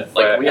overhead.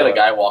 Like But, we had a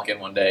guy walk in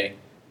one day,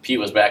 Pete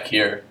was back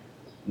here,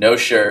 no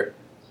shirt,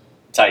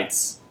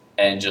 tights,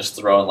 and just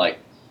throwing like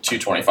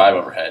 225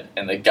 overhead.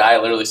 And the guy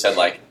literally said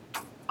like,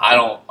 I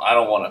don't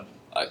want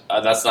to,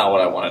 that's not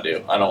what I want to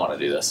do. I don't want to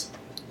do this.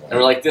 And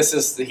we're like,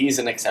 he's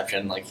an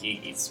exception. Like he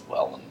eats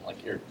well, and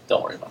like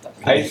don't worry about that.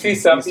 I see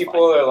some He's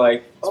people fine. are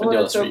like, He's "Oh, been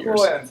doing that's this so for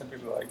cool," years. and some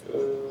people are like,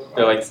 "Ugh."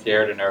 They're like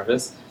scared or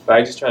nervous. But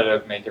I just try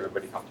to make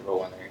everybody comfortable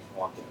when they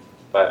walk in.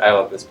 But I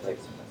love this place,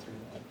 and that's the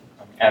reason why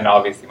I'm coming. And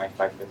obviously my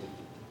 550,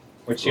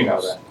 which you know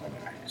that. I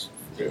know, it's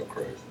real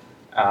crew.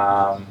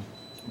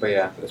 But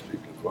yeah. There's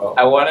people as well.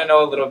 I want to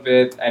know a little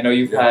bit. I know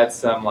you've Yeah. had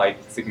some like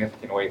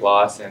significant weight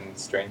loss and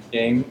strength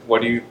gain.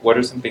 What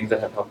are some things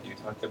that have helped you? You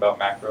talked about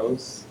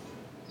macros.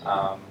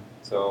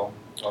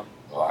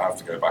 Well, I have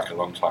to go back a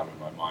long time in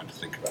my mind to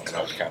think about when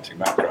I was counting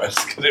macros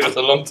because it was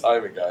a long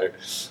time ago.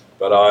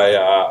 But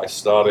I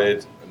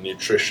started a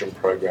nutrition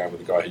program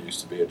with a guy who used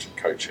to be a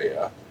coach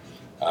here,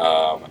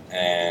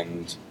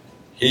 and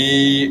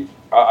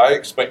I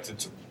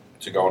expected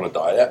to go on a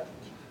diet,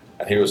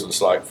 and he was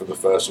just like, for the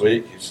first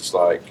week, he's just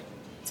like,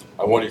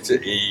 I want you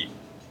to eat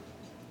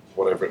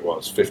whatever it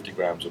was, 50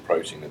 grams of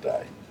protein a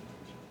day.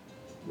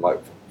 I'm like,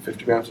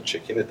 50 grams of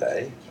chicken a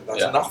day? That's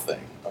Yeah.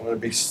 nothing. I'm going to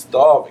be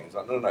starving. He's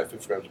like, no,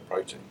 50 grams of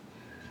protein.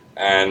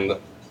 And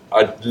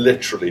I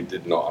literally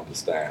did not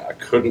understand. I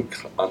couldn't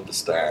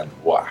understand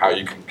how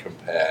you can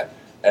compare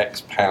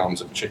X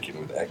pounds of chicken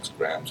with X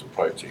grams of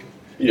protein.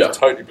 Yeah. It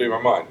totally blew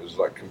my mind. It was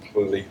like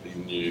completely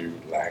new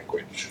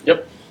language.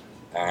 Yep.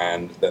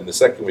 And then the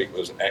second week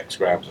was X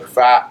grams of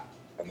fat,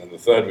 and then the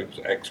third week was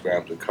X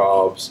grams of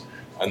carbs,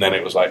 and then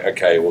it was like,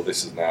 okay, well,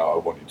 this is now, I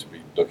want you to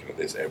be looking at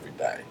this every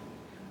day.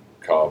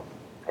 Carb,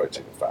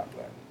 protein, and fat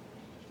blend.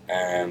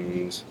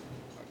 And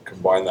I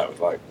combine that with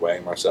like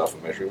weighing myself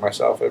and measuring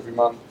myself every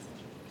month.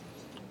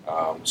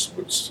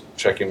 Would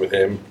check in with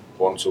him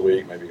once a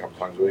week, maybe a couple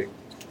times a week.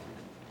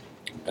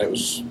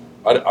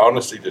 I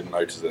honestly didn't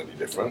notice any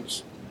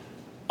difference.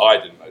 I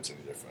didn't notice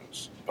any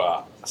difference,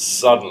 but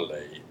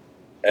suddenly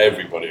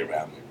everybody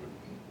around me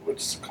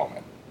would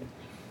comment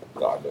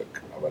that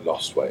I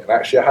lost weight. And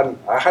actually,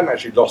 I hadn't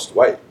actually lost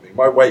weight. I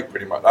my weight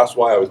pretty much. That's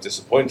why I was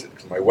disappointed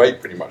because my weight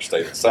pretty much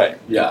stayed the same.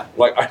 Yeah.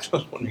 Like I just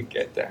want to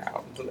get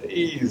down,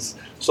 please.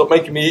 Stop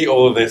making me eat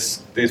all of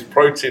this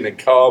protein and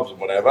carbs and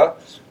whatever.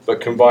 But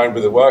combined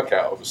with the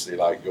workout, obviously,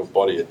 like your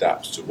body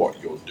adapts to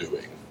what you're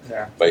doing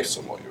based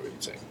on what you're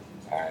eating.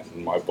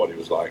 And my body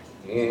was like,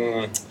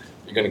 you're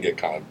going to get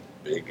kind of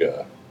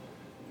bigger.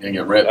 You're going to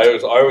get ripped.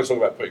 I always talk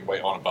about putting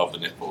weight on above the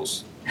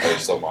nipples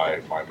based on my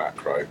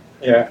macro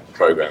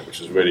program, which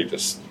is really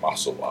just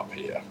muscle up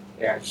here.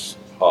 Yeah. It's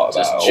part of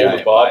Just that. All the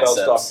giant barbell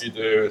biceps. stuff you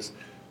do, is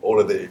all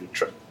of the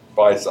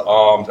bicep,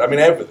 arms. I mean,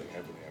 everything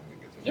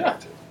gets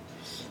impacted.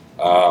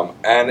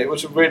 And it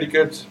was a really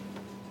good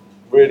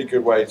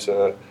way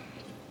to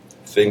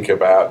think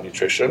about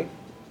nutrition.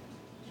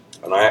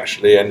 And I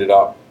actually ended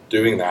up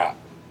doing that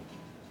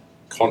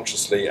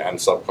consciously and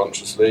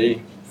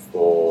subconsciously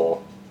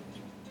for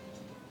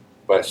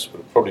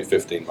probably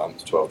 15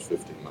 months, 12 to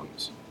 15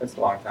 months. That's a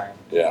long time.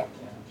 Yeah.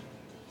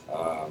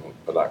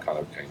 But that kind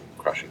of came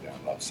crashing down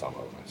last summer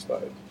when I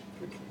started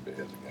drinking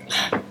beers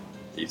again,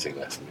 eating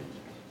less meat.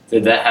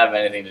 Did that have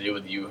anything to do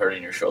with you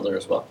hurting your shoulder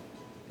as well?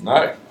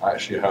 No, I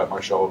actually hurt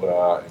my shoulder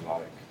in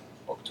like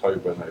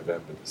October,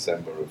 November,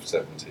 December of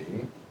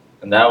 17.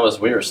 And that was,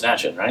 we were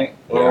snatching, right?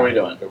 What were we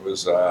doing? It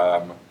was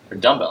Or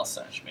dumbbell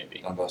snatch, maybe.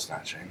 dumbbell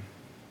snatching.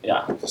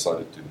 Yeah. I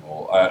decided to do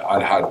more.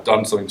 I had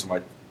done something to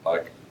my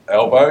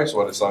elbow,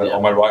 so I decided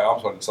on my right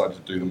arm, so I decided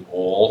to do them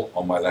all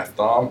on my left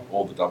arm,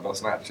 all the dumbbell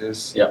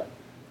snatches. Yep.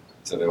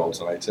 So they're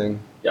alternating.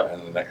 Yep.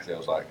 And the next day I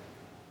was like,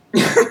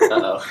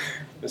 Uh-oh.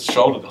 this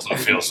shoulder doesn't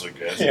feel so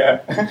good.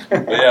 Yeah. But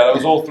yeah, that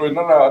was all through.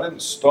 No, I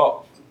didn't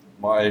stop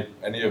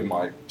any of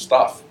my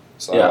stuff.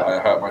 So I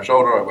hurt my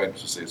shoulder. I went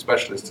to see a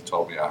specialist who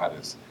told me I had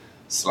this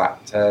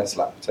slap tear,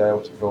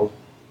 what's it called?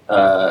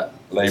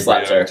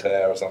 Labrum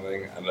tear or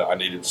something, and that I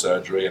needed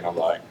surgery. And I'm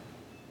like,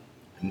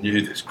 I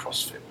knew this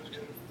CrossFit was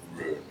going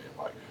to ruin me.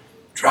 I'm like,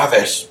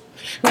 Travis,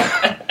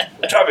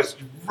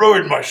 you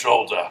ruined my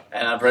shoulder.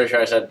 And I'm pretty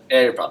sure I said,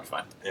 yeah, you're probably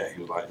fine. Yeah,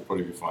 he was like, you'll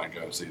probably be fine.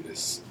 Go and see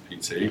this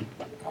PT.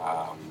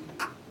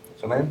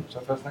 What's her name? What's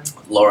her first name?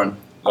 Lauren.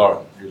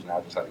 Lauren, who's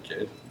now just had a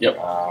kid. Yep.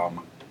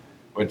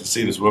 Went to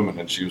see this woman,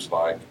 and she was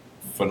like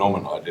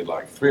phenomenal. I did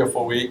like 3 or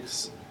 4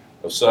 weeks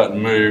of certain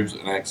moves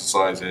and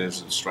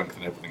exercises and strength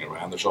and everything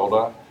around the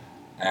shoulder,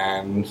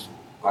 and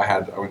I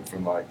went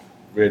from like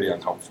really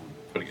uncomfortable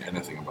putting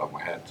anything above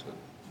my head to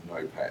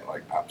no pain,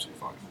 like absolutely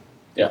fine.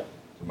 Yeah.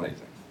 It's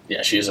amazing.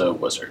 Yeah, she's a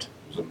wizard.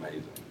 It was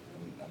amazing.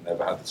 And I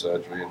never had the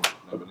surgery and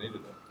never needed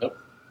it. Nope.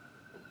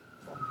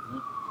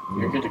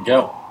 You're good to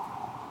go.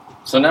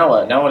 So now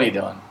what? Now what are you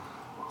doing?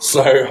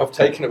 So I've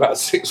taken about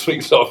 6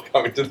 weeks off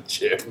coming to the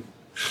gym.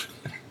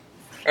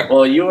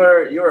 Well, you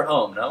were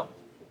home, no?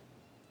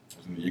 I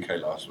was in the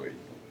UK last week.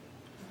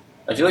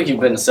 I feel like you've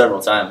been several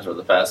times over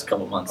the past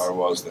couple months. I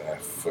was there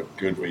for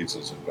good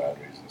reasons and bad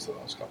reasons the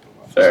last couple of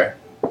months. Fair.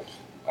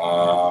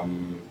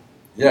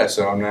 Yeah,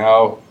 so I'm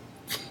now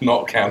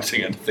not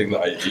counting anything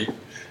that I eat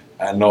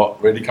and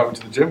not really coming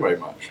to the gym very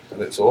much.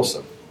 And it's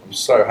awesome. I'm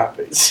so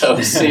happy.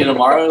 So see you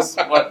tomorrow is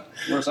what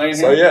we're saying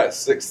here? So yeah,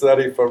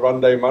 6:30 for Run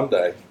Day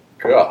Monday.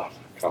 God,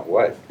 I can't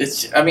wait.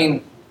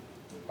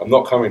 I'm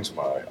not coming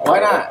tomorrow. Why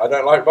not? I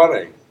don't like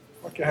running.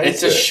 I hate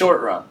It's a short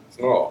run. It's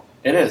not.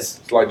 It is.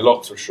 It's like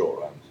lots of short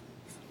runs.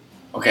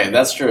 Okay,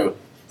 that's true.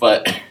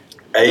 But 8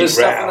 there's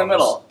rounds, stuff in the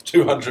middle.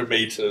 200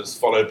 meters,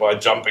 followed by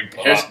jumping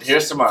pull-ups.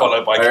 Here's tomorrow.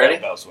 Followed by Are you ready?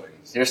 kettlebell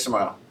swings. Here's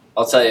tomorrow.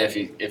 I'll tell you if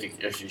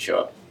you show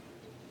up.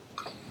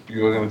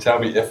 You were going to tell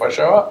me if I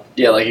show up?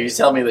 Yeah, like if you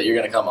tell me that you're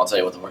gonna come, I'll tell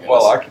you what the workout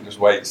Well, is. I can just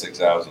wait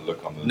 6 hours and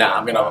look on the. Nah,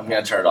 I'm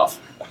gonna turn it off.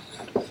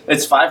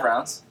 It's 5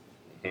 rounds.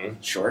 Mhm.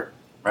 Short,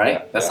 right?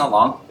 Yeah, That's yeah. not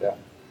long. Yeah.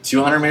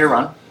 200-meter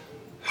run.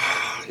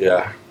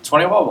 Yeah.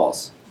 20 wall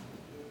balls.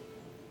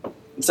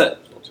 That's it.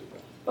 Not too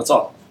bad. That's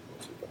all.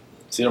 Not too bad.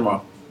 See you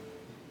tomorrow.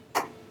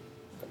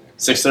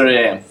 6:30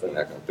 a.m. I think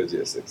I'm busy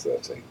at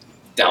 6:30.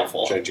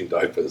 Doubtful. Changing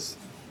diapers.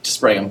 Just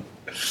bring him.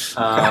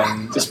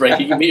 Um, Just bring.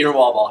 You can beat your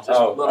wall ball. Just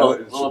I little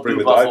should bring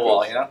blue the buffalo diapers.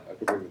 wall. You know. I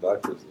could bring the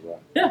diapers as well.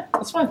 Yeah,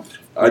 that's fine.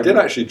 I did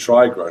actually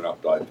try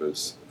grown-up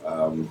diapers.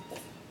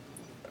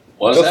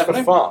 What is Just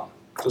happening? for fun.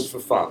 Just for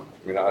fun.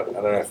 I mean, I don't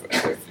know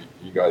if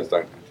you guys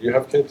don't. Do you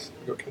have kids?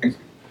 You got kids?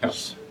 No.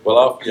 Well,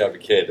 after you have a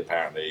kid,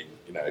 apparently,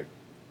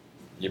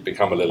 you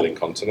become a little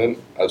incontinent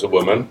as a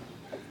woman,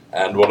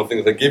 and one of the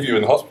things they give you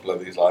in the hospital are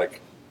these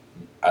like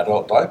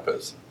adult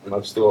diapers. And I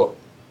just thought,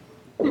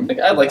 I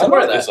think I'd like to I wear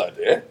like that. this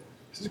idea.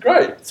 This is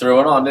great. Threw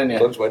it on, didn't So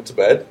I you? just went to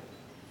bed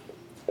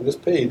and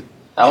just peed.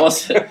 How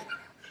was it?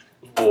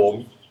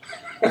 Warm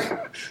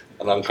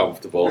and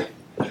uncomfortable.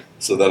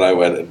 So then I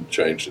went and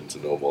changed into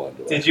normal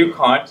underwear. did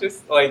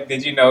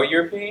you know you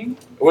were peeing?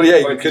 Well,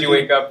 yeah. Or did you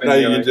wake up and No,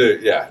 you're you like- do.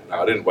 Yeah.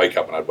 No, I didn't wake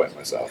up and I'd wet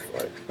myself.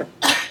 Like,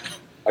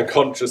 I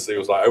consciously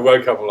was like, I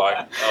woke up and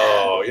like,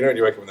 oh, when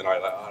you wake up in the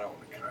night, like, I don't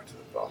want to go to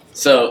the bathroom.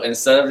 So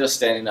instead of just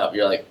standing up,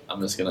 you're like, I'm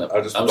just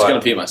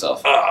gonna pee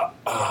myself.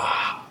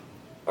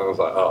 I was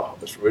like, oh,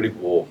 it's really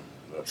warm.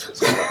 Then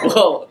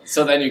Well,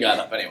 so then you got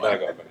up I anyway.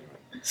 got up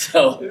anyway.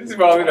 So This is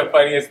probably the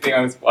funniest thing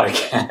on this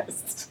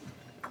podcast.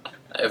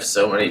 I have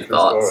so many True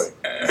thoughts,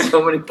 story.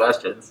 so many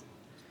questions.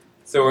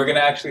 So we're gonna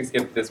actually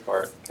skip this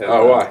part.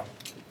 Why?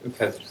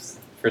 Because just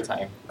for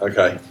time.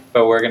 Okay.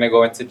 But we're gonna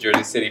go into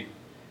Jersey City,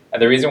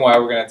 and the reason why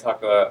we're gonna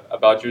talk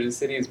about Jersey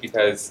City is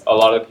because a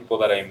lot of the people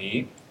that I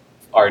meet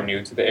are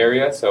new to the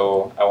area,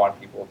 so I want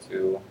people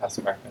to have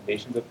some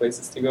recommendations of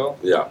places to go.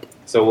 Yeah.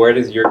 So where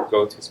is your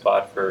go-to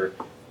spot for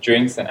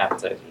drinks and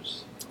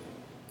appetizers?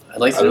 I'd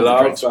like I to know the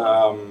love drinks.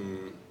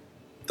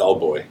 Dull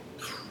Boy.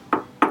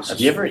 Have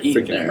you ever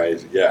eaten Freaking there?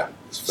 amazing. Yeah.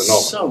 It's phenomenal.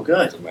 So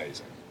good. It's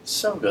amazing.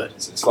 So good.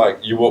 It's like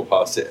you walk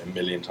past it a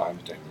million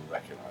times, don't even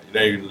recognise. You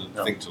don't even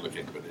No. think to look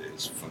into it. It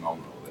is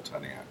phenomenal. They're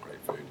turning out great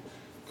food.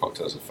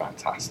 Cocktails are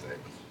fantastic.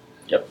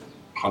 Yep.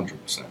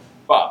 100%.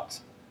 But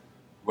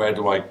where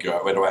do I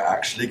go? Where do I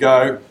actually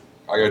go?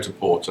 I go to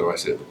Porto. I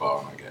sit at the bar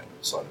and I get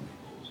a side of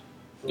meatballs.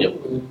 Yep.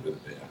 With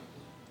a beer.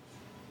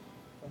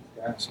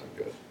 Okay. So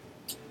good.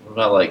 What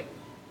about like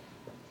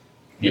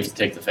you have to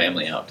take the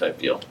family out type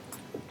deal?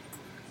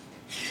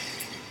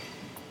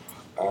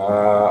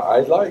 I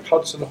like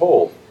Hudson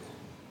Hall.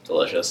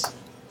 Delicious.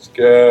 It's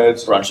good.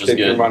 Brunch is Kid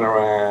good. can run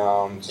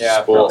around.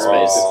 Yeah, sport for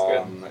space,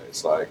 on.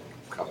 It's like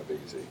kind of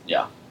easy.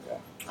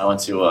 I went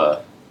to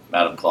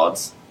Madame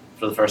Claude's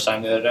for the first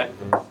time the other day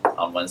Mhm.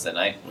 on Wednesday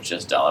night, which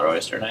is $1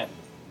 oyster night.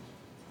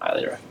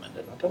 Highly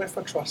recommended. I don't know if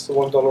I trust the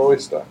 $1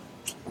 oyster.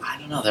 I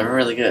don't know, they were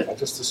really good. I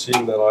just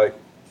assume they're like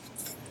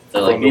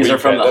They're like, from the these are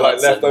from weekend. the They're like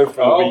Hudson. leftover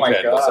from Oh the my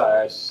weekend or something.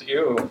 gosh,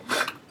 ew.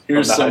 Here's From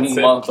the some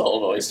Hudson.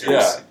 month-old oysters.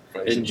 Yeah.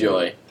 basically.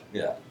 Enjoy.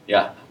 Yeah.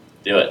 Yeah,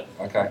 do it.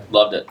 Okay.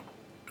 Loved it.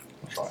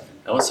 I'll try it.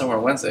 I went somewhere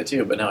Wednesday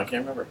too, but now I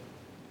can't remember.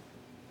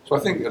 So I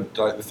think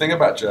like, the thing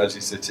about Jersey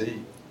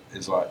City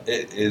is like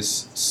it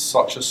is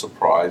such a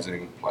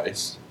surprising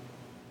place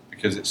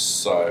because it's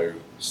so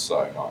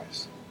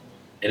nice.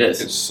 It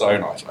is. It's so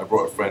nice. I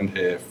brought a friend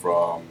here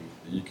from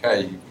the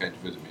UK. He came to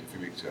visit me a few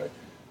weeks ago,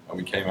 and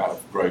we came out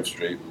of Grove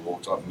Street. We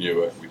walked up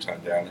Newark. We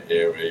turned down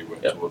Erie.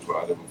 Went Yep. towards where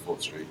I live on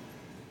 4th Street.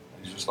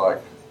 And he's just like,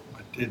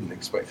 I didn't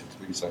expect it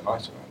to be so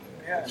nice around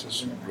here. Yeah. It's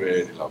just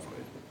really lovely.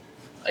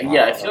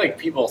 Yeah, I feel like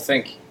people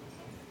think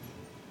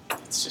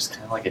it's just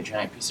kind of like a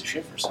giant piece of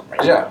shit for some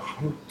reason. Yeah,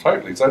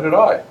 totally. So did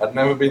I. I'd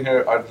never been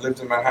here. I'd lived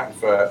in Manhattan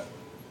for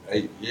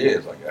 8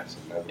 years, I guess,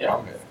 and never Yeah.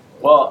 come here.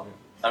 Well,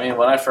 I mean,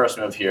 when I first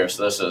moved here,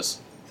 so this is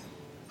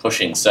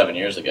pushing 7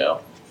 years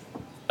ago,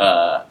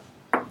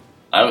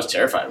 I was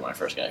terrified when I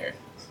first got here.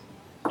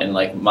 And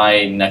like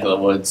my neck of the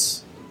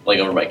woods, like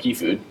over by Key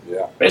Food,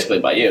 Yeah. basically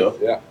by you,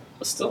 Yeah.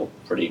 was still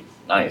pretty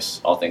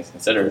nice, all things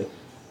considered.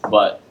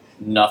 But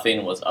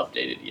nothing was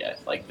updated yet.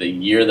 Like the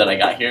year that I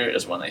got here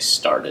is when they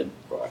started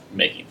Right.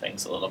 making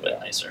things a little bit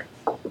nicer.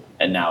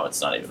 And now it's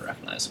not even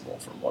recognizable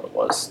from what it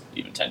was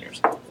even 10 years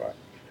ago.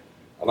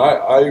 And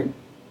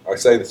I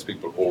say this to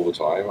people all the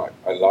time.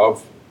 I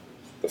love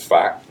the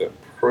fact that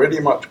pretty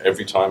much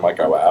every time I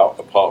go out,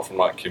 apart from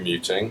like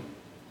commuting,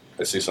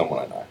 I see someone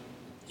I know.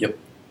 Yep.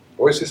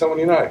 Always see someone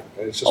you know.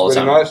 And it's just All the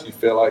really time. nice. You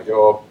feel like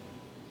you're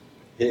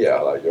here,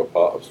 like you're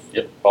part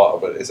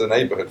of it. It's a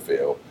neighborhood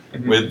feel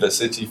Mhm. with the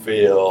city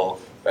feel.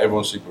 But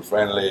everyone's super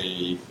friendly.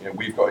 You know,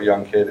 we've got a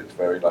young kid. It's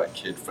very like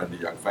kid friendly,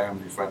 young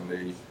family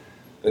friendly.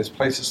 There's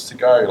places to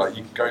go. Like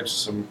you can go to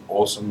some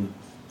awesome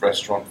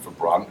restaurant for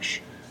brunch,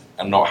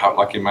 and not have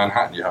like in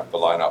Manhattan you have to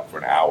line up for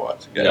an hour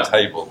to get Yeah. a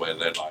table where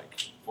they're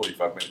like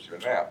 45 minutes you're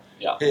in and out.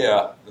 Yeah.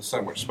 Here there's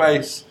so much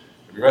space.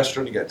 Every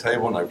restaurant you get a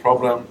table, no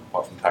problem.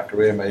 Apart from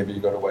taqueria, maybe you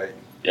got to wait.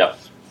 Yep.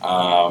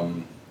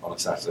 On a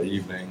Saturday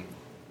evening,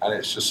 and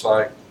it's just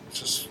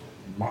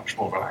much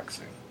more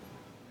relaxing.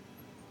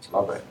 Just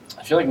love it.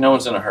 I feel like no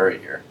one's in a hurry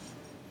here.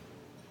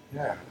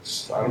 Yeah,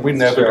 and we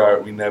never Sure.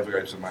 go. We never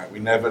go to we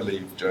never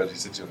leave Jersey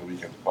City on the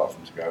weekends apart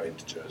from to go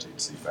into Jersey to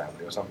see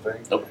family or something.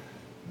 Nope.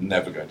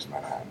 Never go to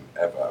Manhattan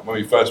ever. When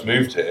we first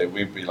moved here,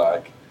 we'd be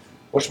like,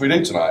 "What should we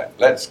do tonight?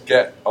 Let's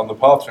get on the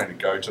PATH train and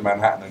go to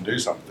Manhattan and do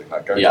something.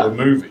 Like go Yeah. to the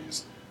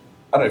movies."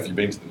 I don't know if you've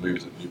been to the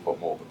movies at Newport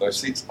Mall, but those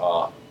seats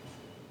are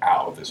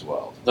out of this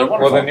world. They're Well,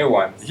 wonderful. the new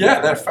ones. Yeah,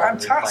 they're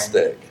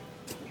fantastic.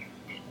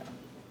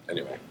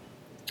 Anyway,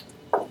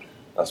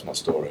 that's my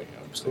story.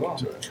 I'm sticking Cool.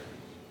 to it.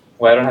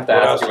 Well, I don't have to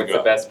What ask else you you what's the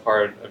got? best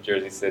part of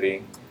Jersey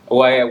City.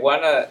 Well, I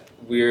wanna.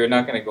 We're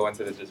not gonna go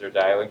into the Desert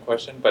Island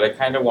question, but I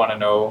kind of want to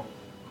know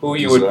who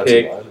you would Deserted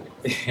pick. Island.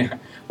 Yeah.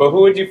 But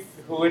who would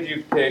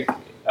you pick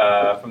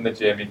from the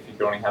gym if you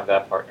could only have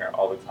that partner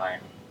all the time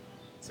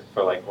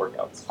for like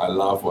workouts? I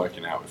love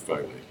working out with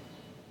Foley.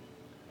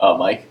 Oh,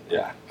 Mike,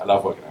 Yeah, I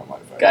love working out with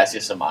Mike Foley. guy's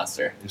just a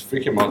monster. He's a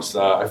freaking monster.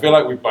 I feel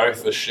like we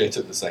both are shit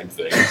at the same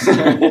things,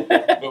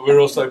 but we're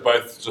also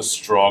both just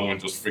strong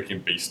and just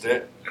freaking beast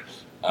it.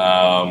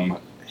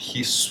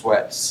 He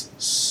sweats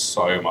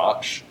so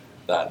much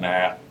that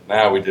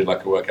now we did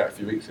like a workout a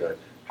few weeks ago.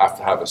 Have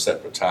to have a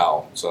separate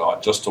towel, so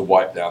just to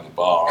wipe down the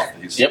bar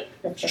after he's Yep.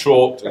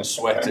 chalked and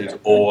sweated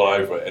all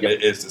over it, and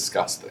it is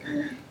disgusting.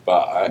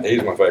 But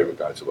he's my favourite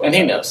guy to work. And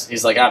he with. knows.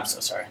 He's like, I'm so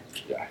sorry.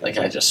 Yeah, Like,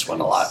 I just sweat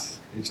a lot.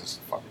 He's just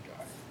a funny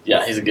guy.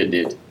 Yeah, he's a good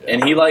dude. Yeah.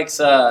 And he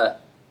likes,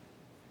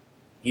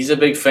 he's a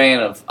big fan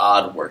of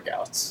odd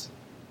workouts.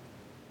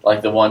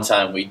 Like the one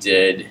time we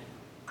did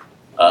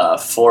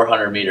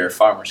 400 meter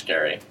farmer's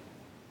carry,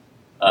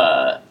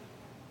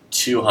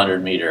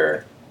 200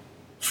 meter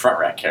front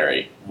rack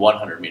carry,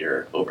 100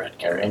 meter overhead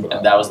carry, and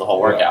remember that was the whole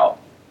Yeah. workout.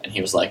 And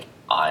he was like,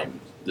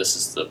 this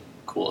is the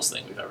coolest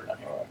thing we've ever done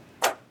here.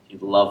 Alright. He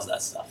loves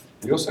that stuff.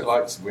 He also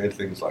likes weird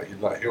things like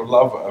he'll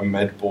love a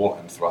med ball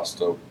and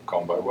thruster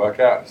combo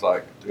workout. It's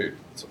like, dude,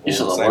 it's all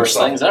These are the same worst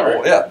stuff. things ever.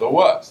 Oh, yeah, the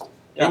worst.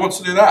 Yeah. Who wants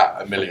to do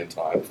that a million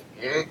times?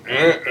 I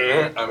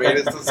mean,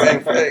 it's the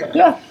same thing.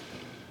 Yeah.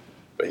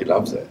 But he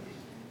loves it.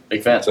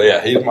 Big fan. So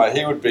yeah, he's probably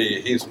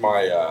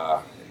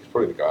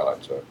the guy I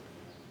like to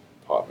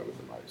partner with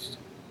the most.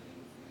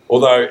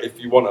 Although, if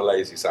you want a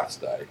lazy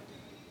Saturday,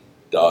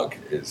 Doug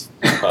is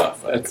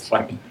perfect. That's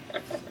funny.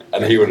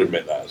 And he would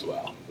admit that as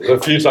well. There's a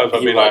few times I've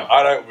He been would. like,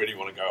 I don't really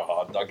want to go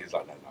hard. Doug is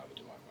like, no, neither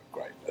do I.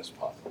 Great, let's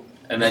partner.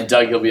 And then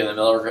Doug, he'll be in the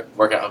middle of the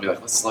workout. He'll be like,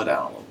 let's slow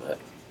down a little bit.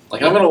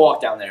 Like, I'm going to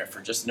walk down there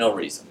for just no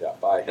reason. Yeah,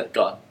 bye.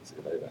 Gone. See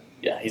you later.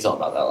 Yeah, he's all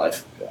about that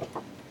life. Yeah.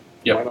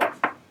 Yep. Why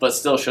not? But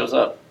still shows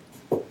up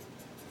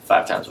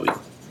 5 times a week.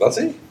 Does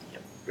he? Yep.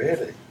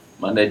 Really?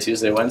 Monday,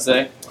 Tuesday,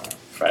 Wednesday,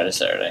 Friday,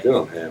 Saturday. Good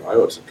on him. I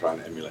ought to try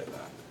and emulate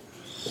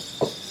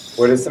that.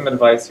 What is some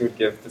advice you would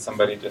give to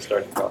somebody just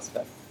starting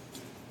CrossFit?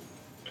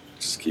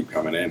 Just keep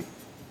coming in.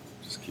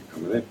 Just keep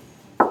coming in.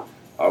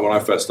 When I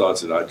first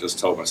started, I just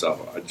told myself,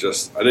 I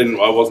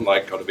wasn't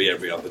like, got to be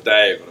every other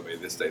day, got to be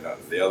this day,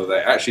 that, the other day.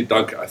 Actually,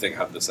 Doug, I think,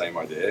 had the same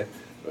idea.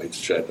 He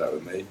shared that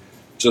with me.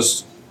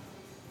 Just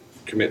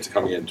commit to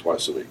coming in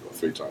twice a week or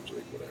 3 times a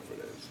week, whatever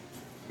it is.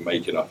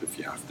 Make it up if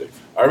you have to.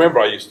 I remember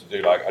I used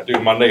to do I'd do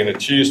Monday and a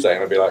Tuesday,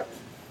 and I'd be like,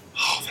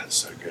 oh, that's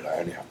so good. I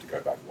only have to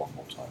go back one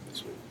more time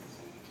this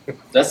week.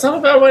 That's not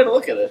a bad way to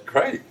look at it.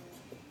 Great.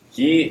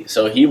 He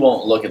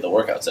won't look at the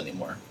workouts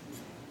anymore.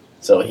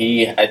 So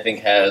he, I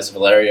think, has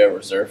Valerio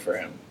reserved for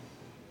him.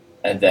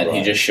 And then he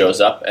Right. just shows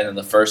up, and then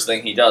the first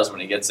thing he does when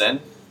he gets in,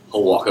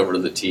 he'll walk over to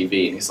the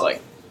TV, and he's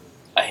like,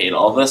 I hate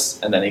all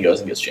this, and then he goes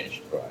and gets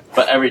changed. Right.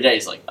 But every day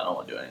he's like, I don't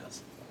want to do any of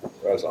this.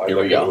 Whereas I Here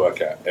go we to go. work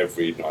out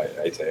every night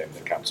at 8 a.m.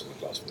 They cancel the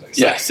class for the next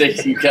Yeah, day.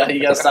 so you got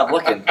to stop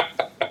looking.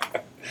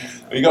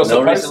 You got to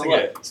stop No reason to posting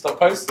it. Stop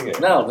posting it.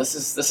 No, this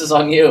is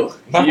on you.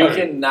 No. You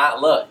cannot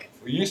look.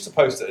 We used to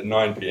post it at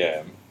 9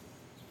 p.m.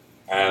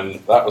 and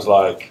that was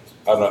like,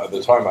 I don't know, at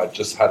the time I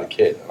just had a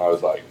kid and I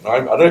was like, 9, I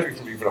don't know if you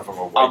can even if I'm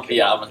awake.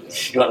 Yeah, I'm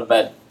going to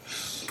bed.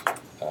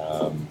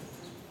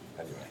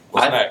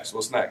 Anyway,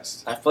 what's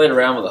next? I've played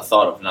around with the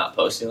thought of not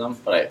posting them,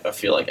 but I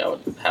feel like I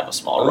would have a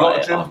small A lot of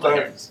riot gyms off my don't.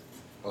 hands.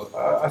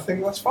 I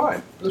think that's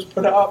fine. Just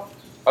put it up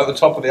at the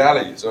top of the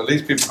alley so at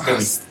least people can.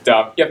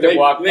 Stop. You have to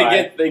walk they by.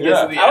 get to the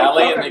Yeah. alley I would and walk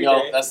they go,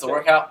 every day. that's the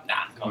workout? Nah,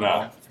 come No,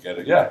 on. forget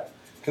it. Yeah,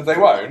 because they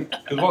won't.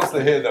 Because once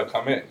they're here, they'll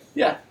come in.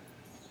 Yeah.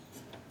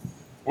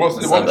 What's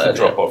That's the not bad,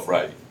 drop off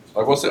rate?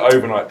 Like, what's the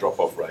overnight drop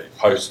off rate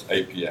post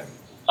 8 p.m.?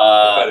 I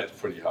Uh, bet it's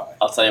pretty high.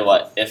 I'll tell you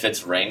what, if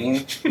it's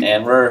raining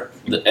and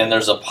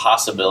there's a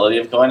possibility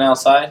of going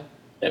outside,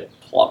 it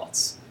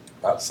plummets.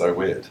 That's so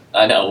weird.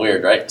 I know,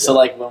 weird, right? So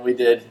like when we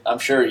did, I'm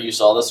sure you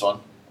saw this one,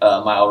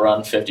 mile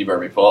run, 50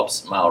 burpee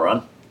pull-ups, mile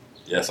run.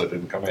 Yes, I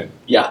didn't come in.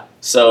 Yeah.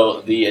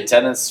 So the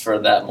attendance for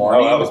that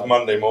morning, Oh, that was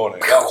Monday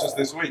morning. That was just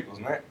this week,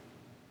 wasn't it?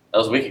 that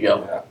was a week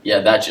ago. Yeah. Yeah,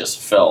 that just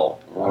fell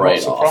right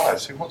I'm not off.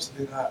 surprised. Who wants to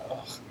do that? Ugh,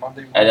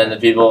 Monday morning. And then the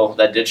people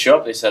that did show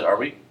up, they said, "Are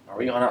we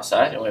going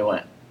outside?" And we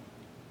went,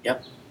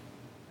 "Yep."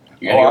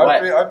 You're gonna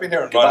get wet. I've been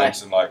here at Goodbye.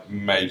 runnings in like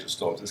major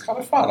storms. It's kind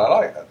of fun. I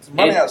like it.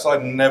 Running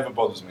outside never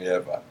bothers me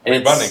ever. I mean,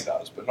 It's- running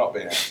does, but not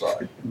being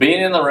outside.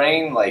 Being in the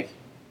rain, like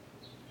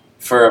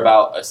for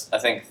about I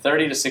think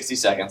 30 to 60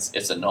 seconds,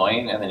 it's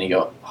annoying, and then you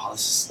go, "Oh,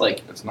 this is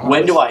like, It's nice.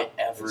 when do I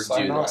ever It's so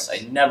do nice.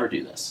 this? I never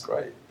do this."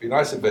 Great. It'd be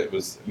nice if it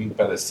was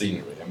better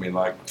scenery. I mean,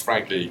 like,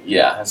 frankly,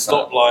 Yeah, it's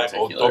not stoplight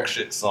or particular. dog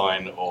shit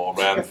sign or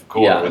round the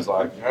corner Yeah. is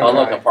like, okay. Oh,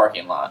 look, a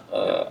parking lot.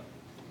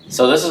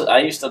 So this is. I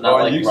used to not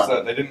Well, like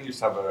running. they didn't used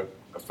to have a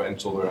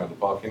fence all around the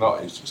parking lot.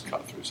 I used to just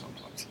cut through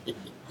sometimes.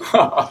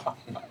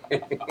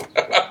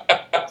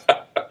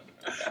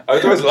 I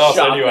was always last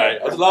Shocker. anyway.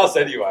 I was last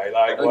anyway.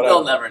 Like, They'll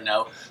whatever. never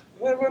know.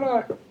 Never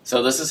know.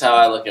 So this is how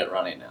I look at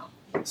running now.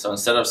 So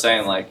instead of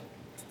saying like,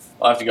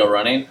 "Oh, I have to go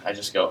running," I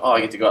just go, "Oh,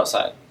 I get to go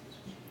outside."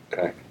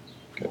 Okay,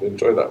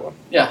 enjoy that one.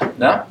 Yeah.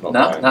 No, Not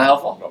not buying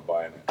helpful. Not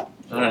buying it.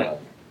 All right.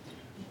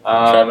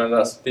 Um, Try my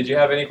best. did you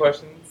have any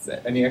questions?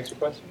 Any extra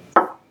questions?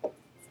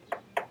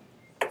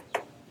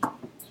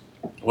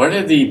 Where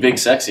did the big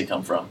sexy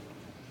come from?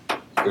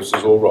 This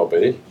is all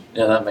Robbie.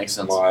 Yeah, that makes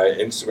sense. My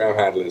Instagram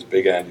handle is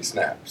Big Andy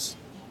Snaps,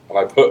 and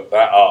I put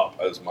that up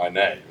as my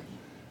name.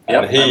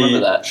 Yep, And I remember he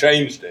that.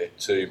 changed it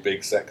to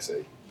Big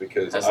Sexy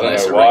because Has I a don't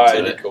nicer know ring why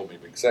to he it. called me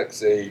Big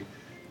Sexy,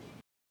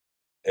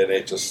 and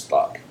it just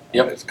stuck.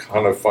 Yep. And it's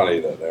kind of funny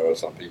that there are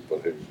some people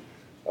who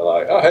are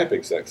like, "Oh, hey,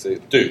 Big Sexy,"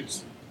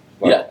 dudes.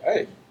 Like, Yeah.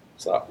 Hey,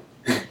 what's up?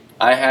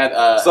 I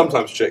had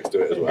Sometimes chicks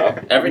do it as well.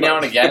 every now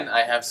and again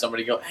I have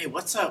somebody go, "Hey,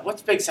 what's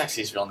Big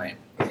Sexy's real name?"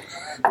 And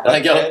I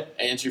go, "Hey,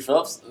 Andrew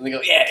Phillips," and they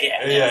go, "Yeah,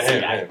 Yeah, that's the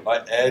him, guy." him.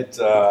 Like Ed,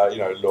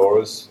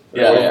 Laura's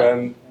Yeah,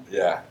 boyfriend.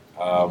 Yeah.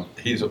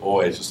 He's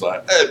always just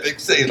like, hey, Big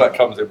Sexy. He like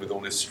comes in with all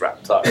his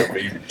strapped up,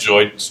 every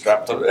joint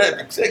strapped up. Hey,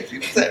 Big Sexy.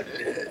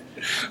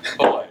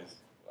 Always.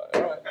 Like,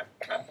 all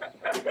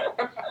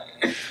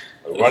right.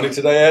 Running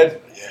today,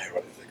 Ed? Yeah,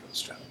 running today. Got the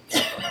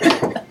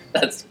strap.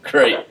 That's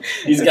great.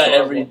 He's got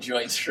every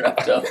joint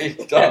strapped up. He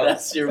does. Yeah,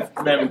 that's your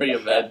memory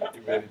of Ed. He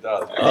really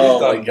does. Oh, He's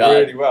done my God.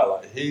 really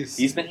well. Like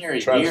He's been here a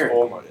year.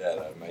 transformer. Yeah,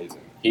 they're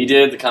amazing. He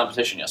did the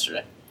competition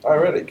yesterday. Oh,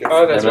 really? Good.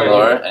 Oh, that's Him and right.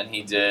 Laura, and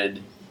he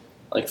did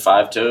like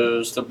 5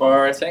 toes to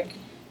bar, I think.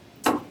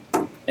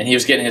 And he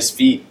was getting his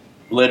feet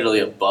literally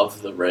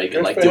above the rig Good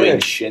and like for doing him.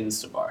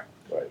 shins to bar.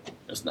 Right. It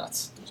was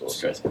nuts. That's It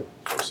was awesome. crazy.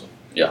 Awesome.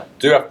 Yeah.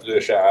 Do have to do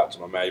a shout out to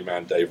my main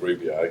man Dave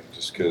Rubio,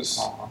 just because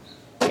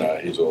Aw.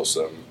 he's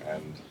awesome,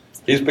 and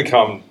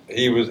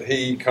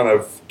he kind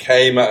of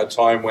came at a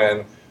time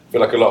when I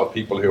feel like a lot of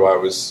people who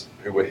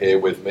were here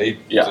with me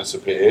Yeah.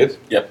 disappeared.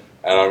 Yep.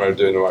 And I remember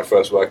doing my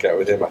first workout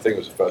with him. I think it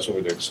was the first one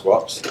we were doing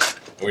squats.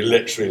 And we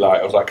literally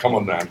I was like, come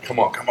on, man, come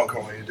on,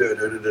 you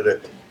do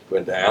it.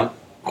 Went down.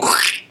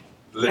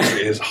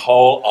 Literally his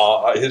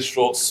whole his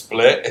shorts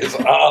split, his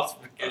ass,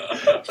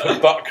 the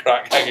butt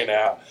crack hanging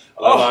out.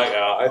 And I'm like,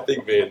 I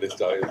think me and this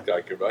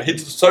guy could run.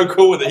 He's so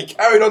cool with it. He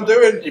carried on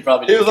doing. He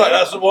probably He did. was like,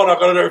 that's the one, I've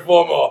got to do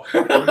 4 more.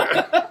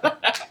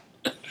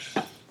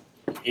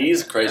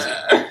 He's crazy.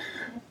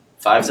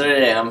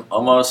 5:30 a.m.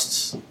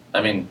 almost.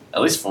 I mean,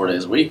 at least 4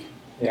 days a week,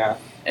 Yeah.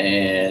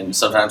 and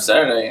sometimes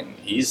Saturday, and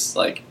he's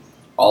like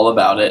all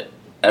about it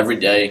every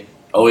day.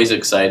 Always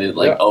excited,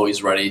 like Yeah.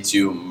 always ready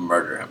to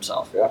murder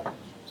himself.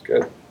 It's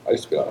good. I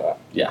used to be like that.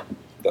 Yeah.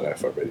 Don't know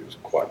if I really was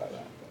quite like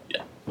that. But.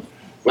 Yeah.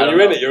 When I you're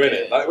don't in know. it, you're in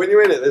it. Like when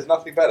you're in it, there's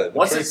nothing better. The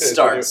Once it truth is, when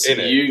starts, you're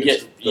in it, you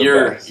it's get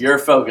the best. your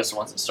focus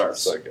once it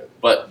starts. So good.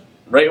 But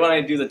right when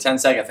I do the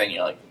 10-second thing,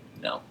 you're like,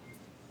 no,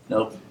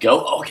 nope, go,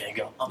 okay,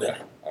 go. I'm in Yeah.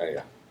 it. Oh,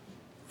 yeah.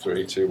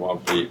 3, 2, 1,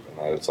 beep, and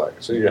I was like,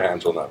 as soon as your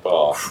hands on that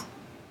bar,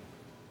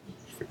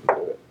 freaking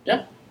do it.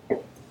 Yeah.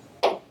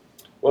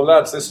 Well,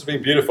 lads, this has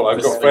been beautiful. I've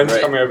This got has been friends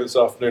great. coming over this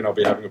afternoon. I'll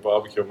be having a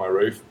barbecue on my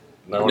roof.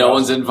 No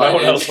one's invited. No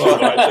one else was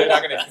They're invited.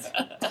 not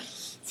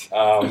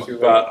gonna.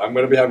 But I'm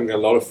going to be having a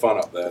lot of fun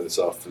up there this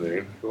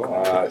afternoon. Cool.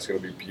 It's going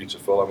to be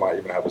beautiful. I might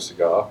even have a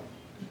cigar.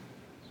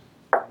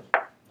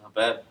 Not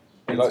bad.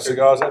 You like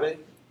cigars, Eddie?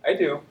 I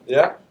do.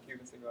 Yeah?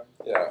 Cuban cigar.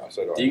 Yeah,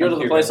 so do I. Do you go to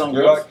the Cuban. place on Do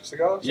you Grove? like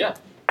cigars? Yeah.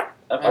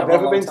 I've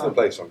never been to the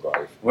place on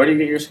Grove Where do you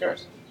get your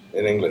cigars?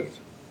 in England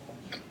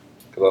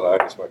because I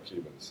only smoke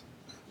Cubans.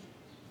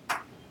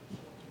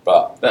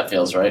 But That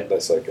feels right. they're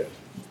so good.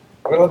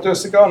 We're going to do a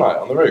cigar night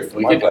on the roof.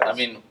 We my could. place. I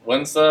mean,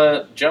 when's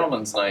the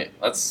gentleman's night?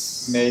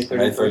 That's May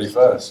May 31st.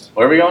 31st.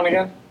 Where are we going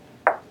again?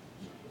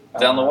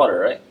 Down the Uh, water,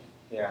 right?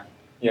 Yeah.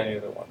 Yeah, near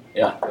the one.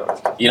 Yeah.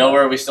 You know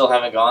where we still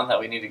haven't gone that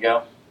we need to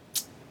go?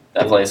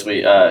 That place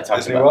we talked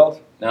Disney about. World?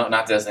 No,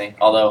 not Disney.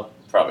 Although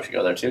probably should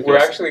go there too. We're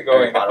 'cause actually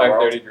going, the Harry Potter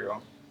World.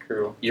 5:30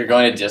 crew. You're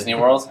going to Disney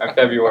World? On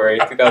February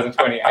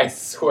 2020. I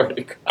swear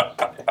to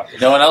God.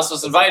 No one else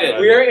was invited.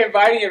 We are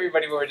inviting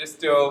everybody, but we're just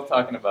still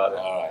talking about it.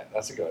 Alright,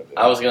 that's a good idea.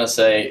 I was gonna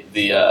say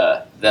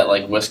the that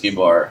like whiskey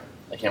bar.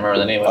 I can't remember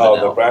the name of Oh, it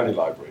the now. Brandy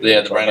Library.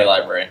 Yeah, the Brandy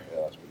Library.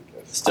 Yeah, that's really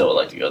good. Still would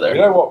like to go You there.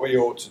 know what we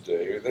ought to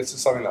do? This is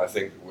something that I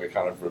think we're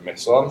kind of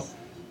remiss on.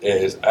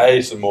 Is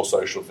some more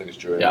social things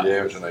during Yeah. the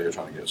year, which I know you're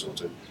trying to get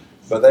sorted.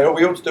 But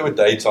we ought to do a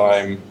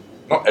daytime.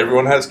 Not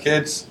everyone has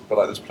kids, but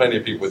like there's plenty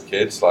of people with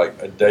kids. Like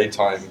a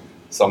daytime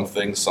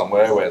something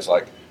somewhere where it's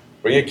like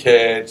bring your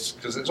kids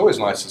because it's always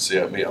nice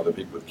to meet other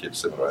people with kids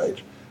similar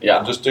age. Yeah.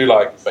 And just do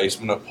like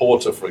basement at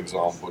Porter, for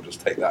example.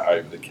 Just take that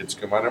over. The kids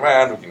can run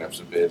around. We can have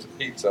some beers and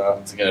pizza.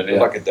 That's a good It's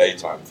idea. like a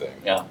daytime thing.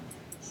 Yeah.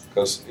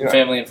 Because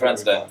Family and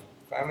Friends Day.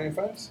 Family and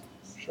friends,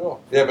 sure.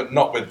 Yeah, but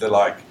not with the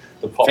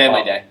pop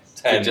Family Day.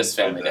 tent Just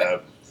family with, day.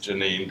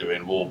 Janine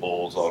doing wall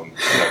balls on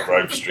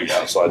Grove Street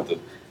outside the.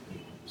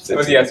 It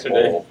was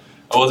yesterday. Mall.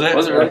 Oh, was it?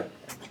 Was it really? It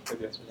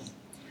was yesterday.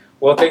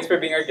 Well, thanks for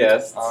being our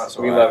guest. Oh, that's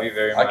all We right. love you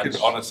very much. I could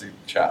honestly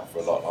chat for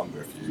a lot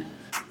longer if you.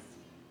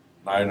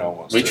 No one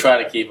wants We to.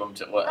 try to keep them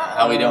to what?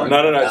 How we doing?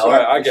 No, it's Hour? all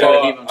right. I We get try to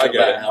it. keep 'em to I get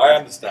about it. an hour. I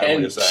understand what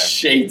And you're saying.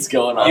 shades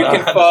going on. You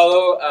can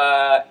follow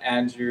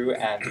Andrew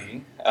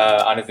Andy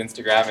on his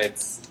Instagram.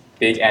 It's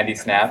Big Andy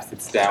Snaps.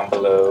 It's down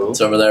below. It's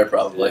over there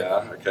probably.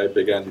 Yeah. Okay.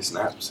 Big Andy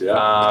snaps.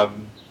 Yeah.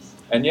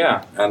 And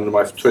yeah. And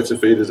my Twitter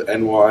feed is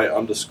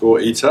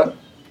ny_eater.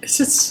 Is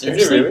it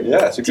seriously? Is it really?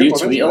 Yeah, it's a Do good you one.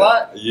 tweet isn't a it?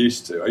 lot? I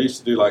used to. I used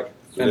to do like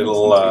Send me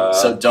little. some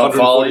So don't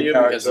follow 140 you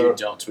because you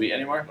character- don't tweet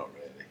anymore? Not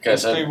really. I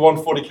Because used to do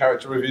 140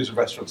 character reviews of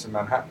restaurants in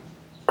Manhattan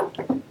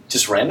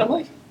just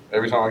randomly?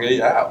 every time I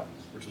eat out,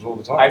 which was all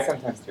the time. I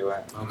sometimes do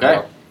it.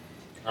 Okay.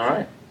 All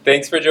right.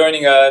 Thanks for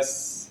joining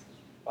us.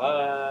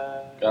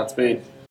 Bye. Godspeed.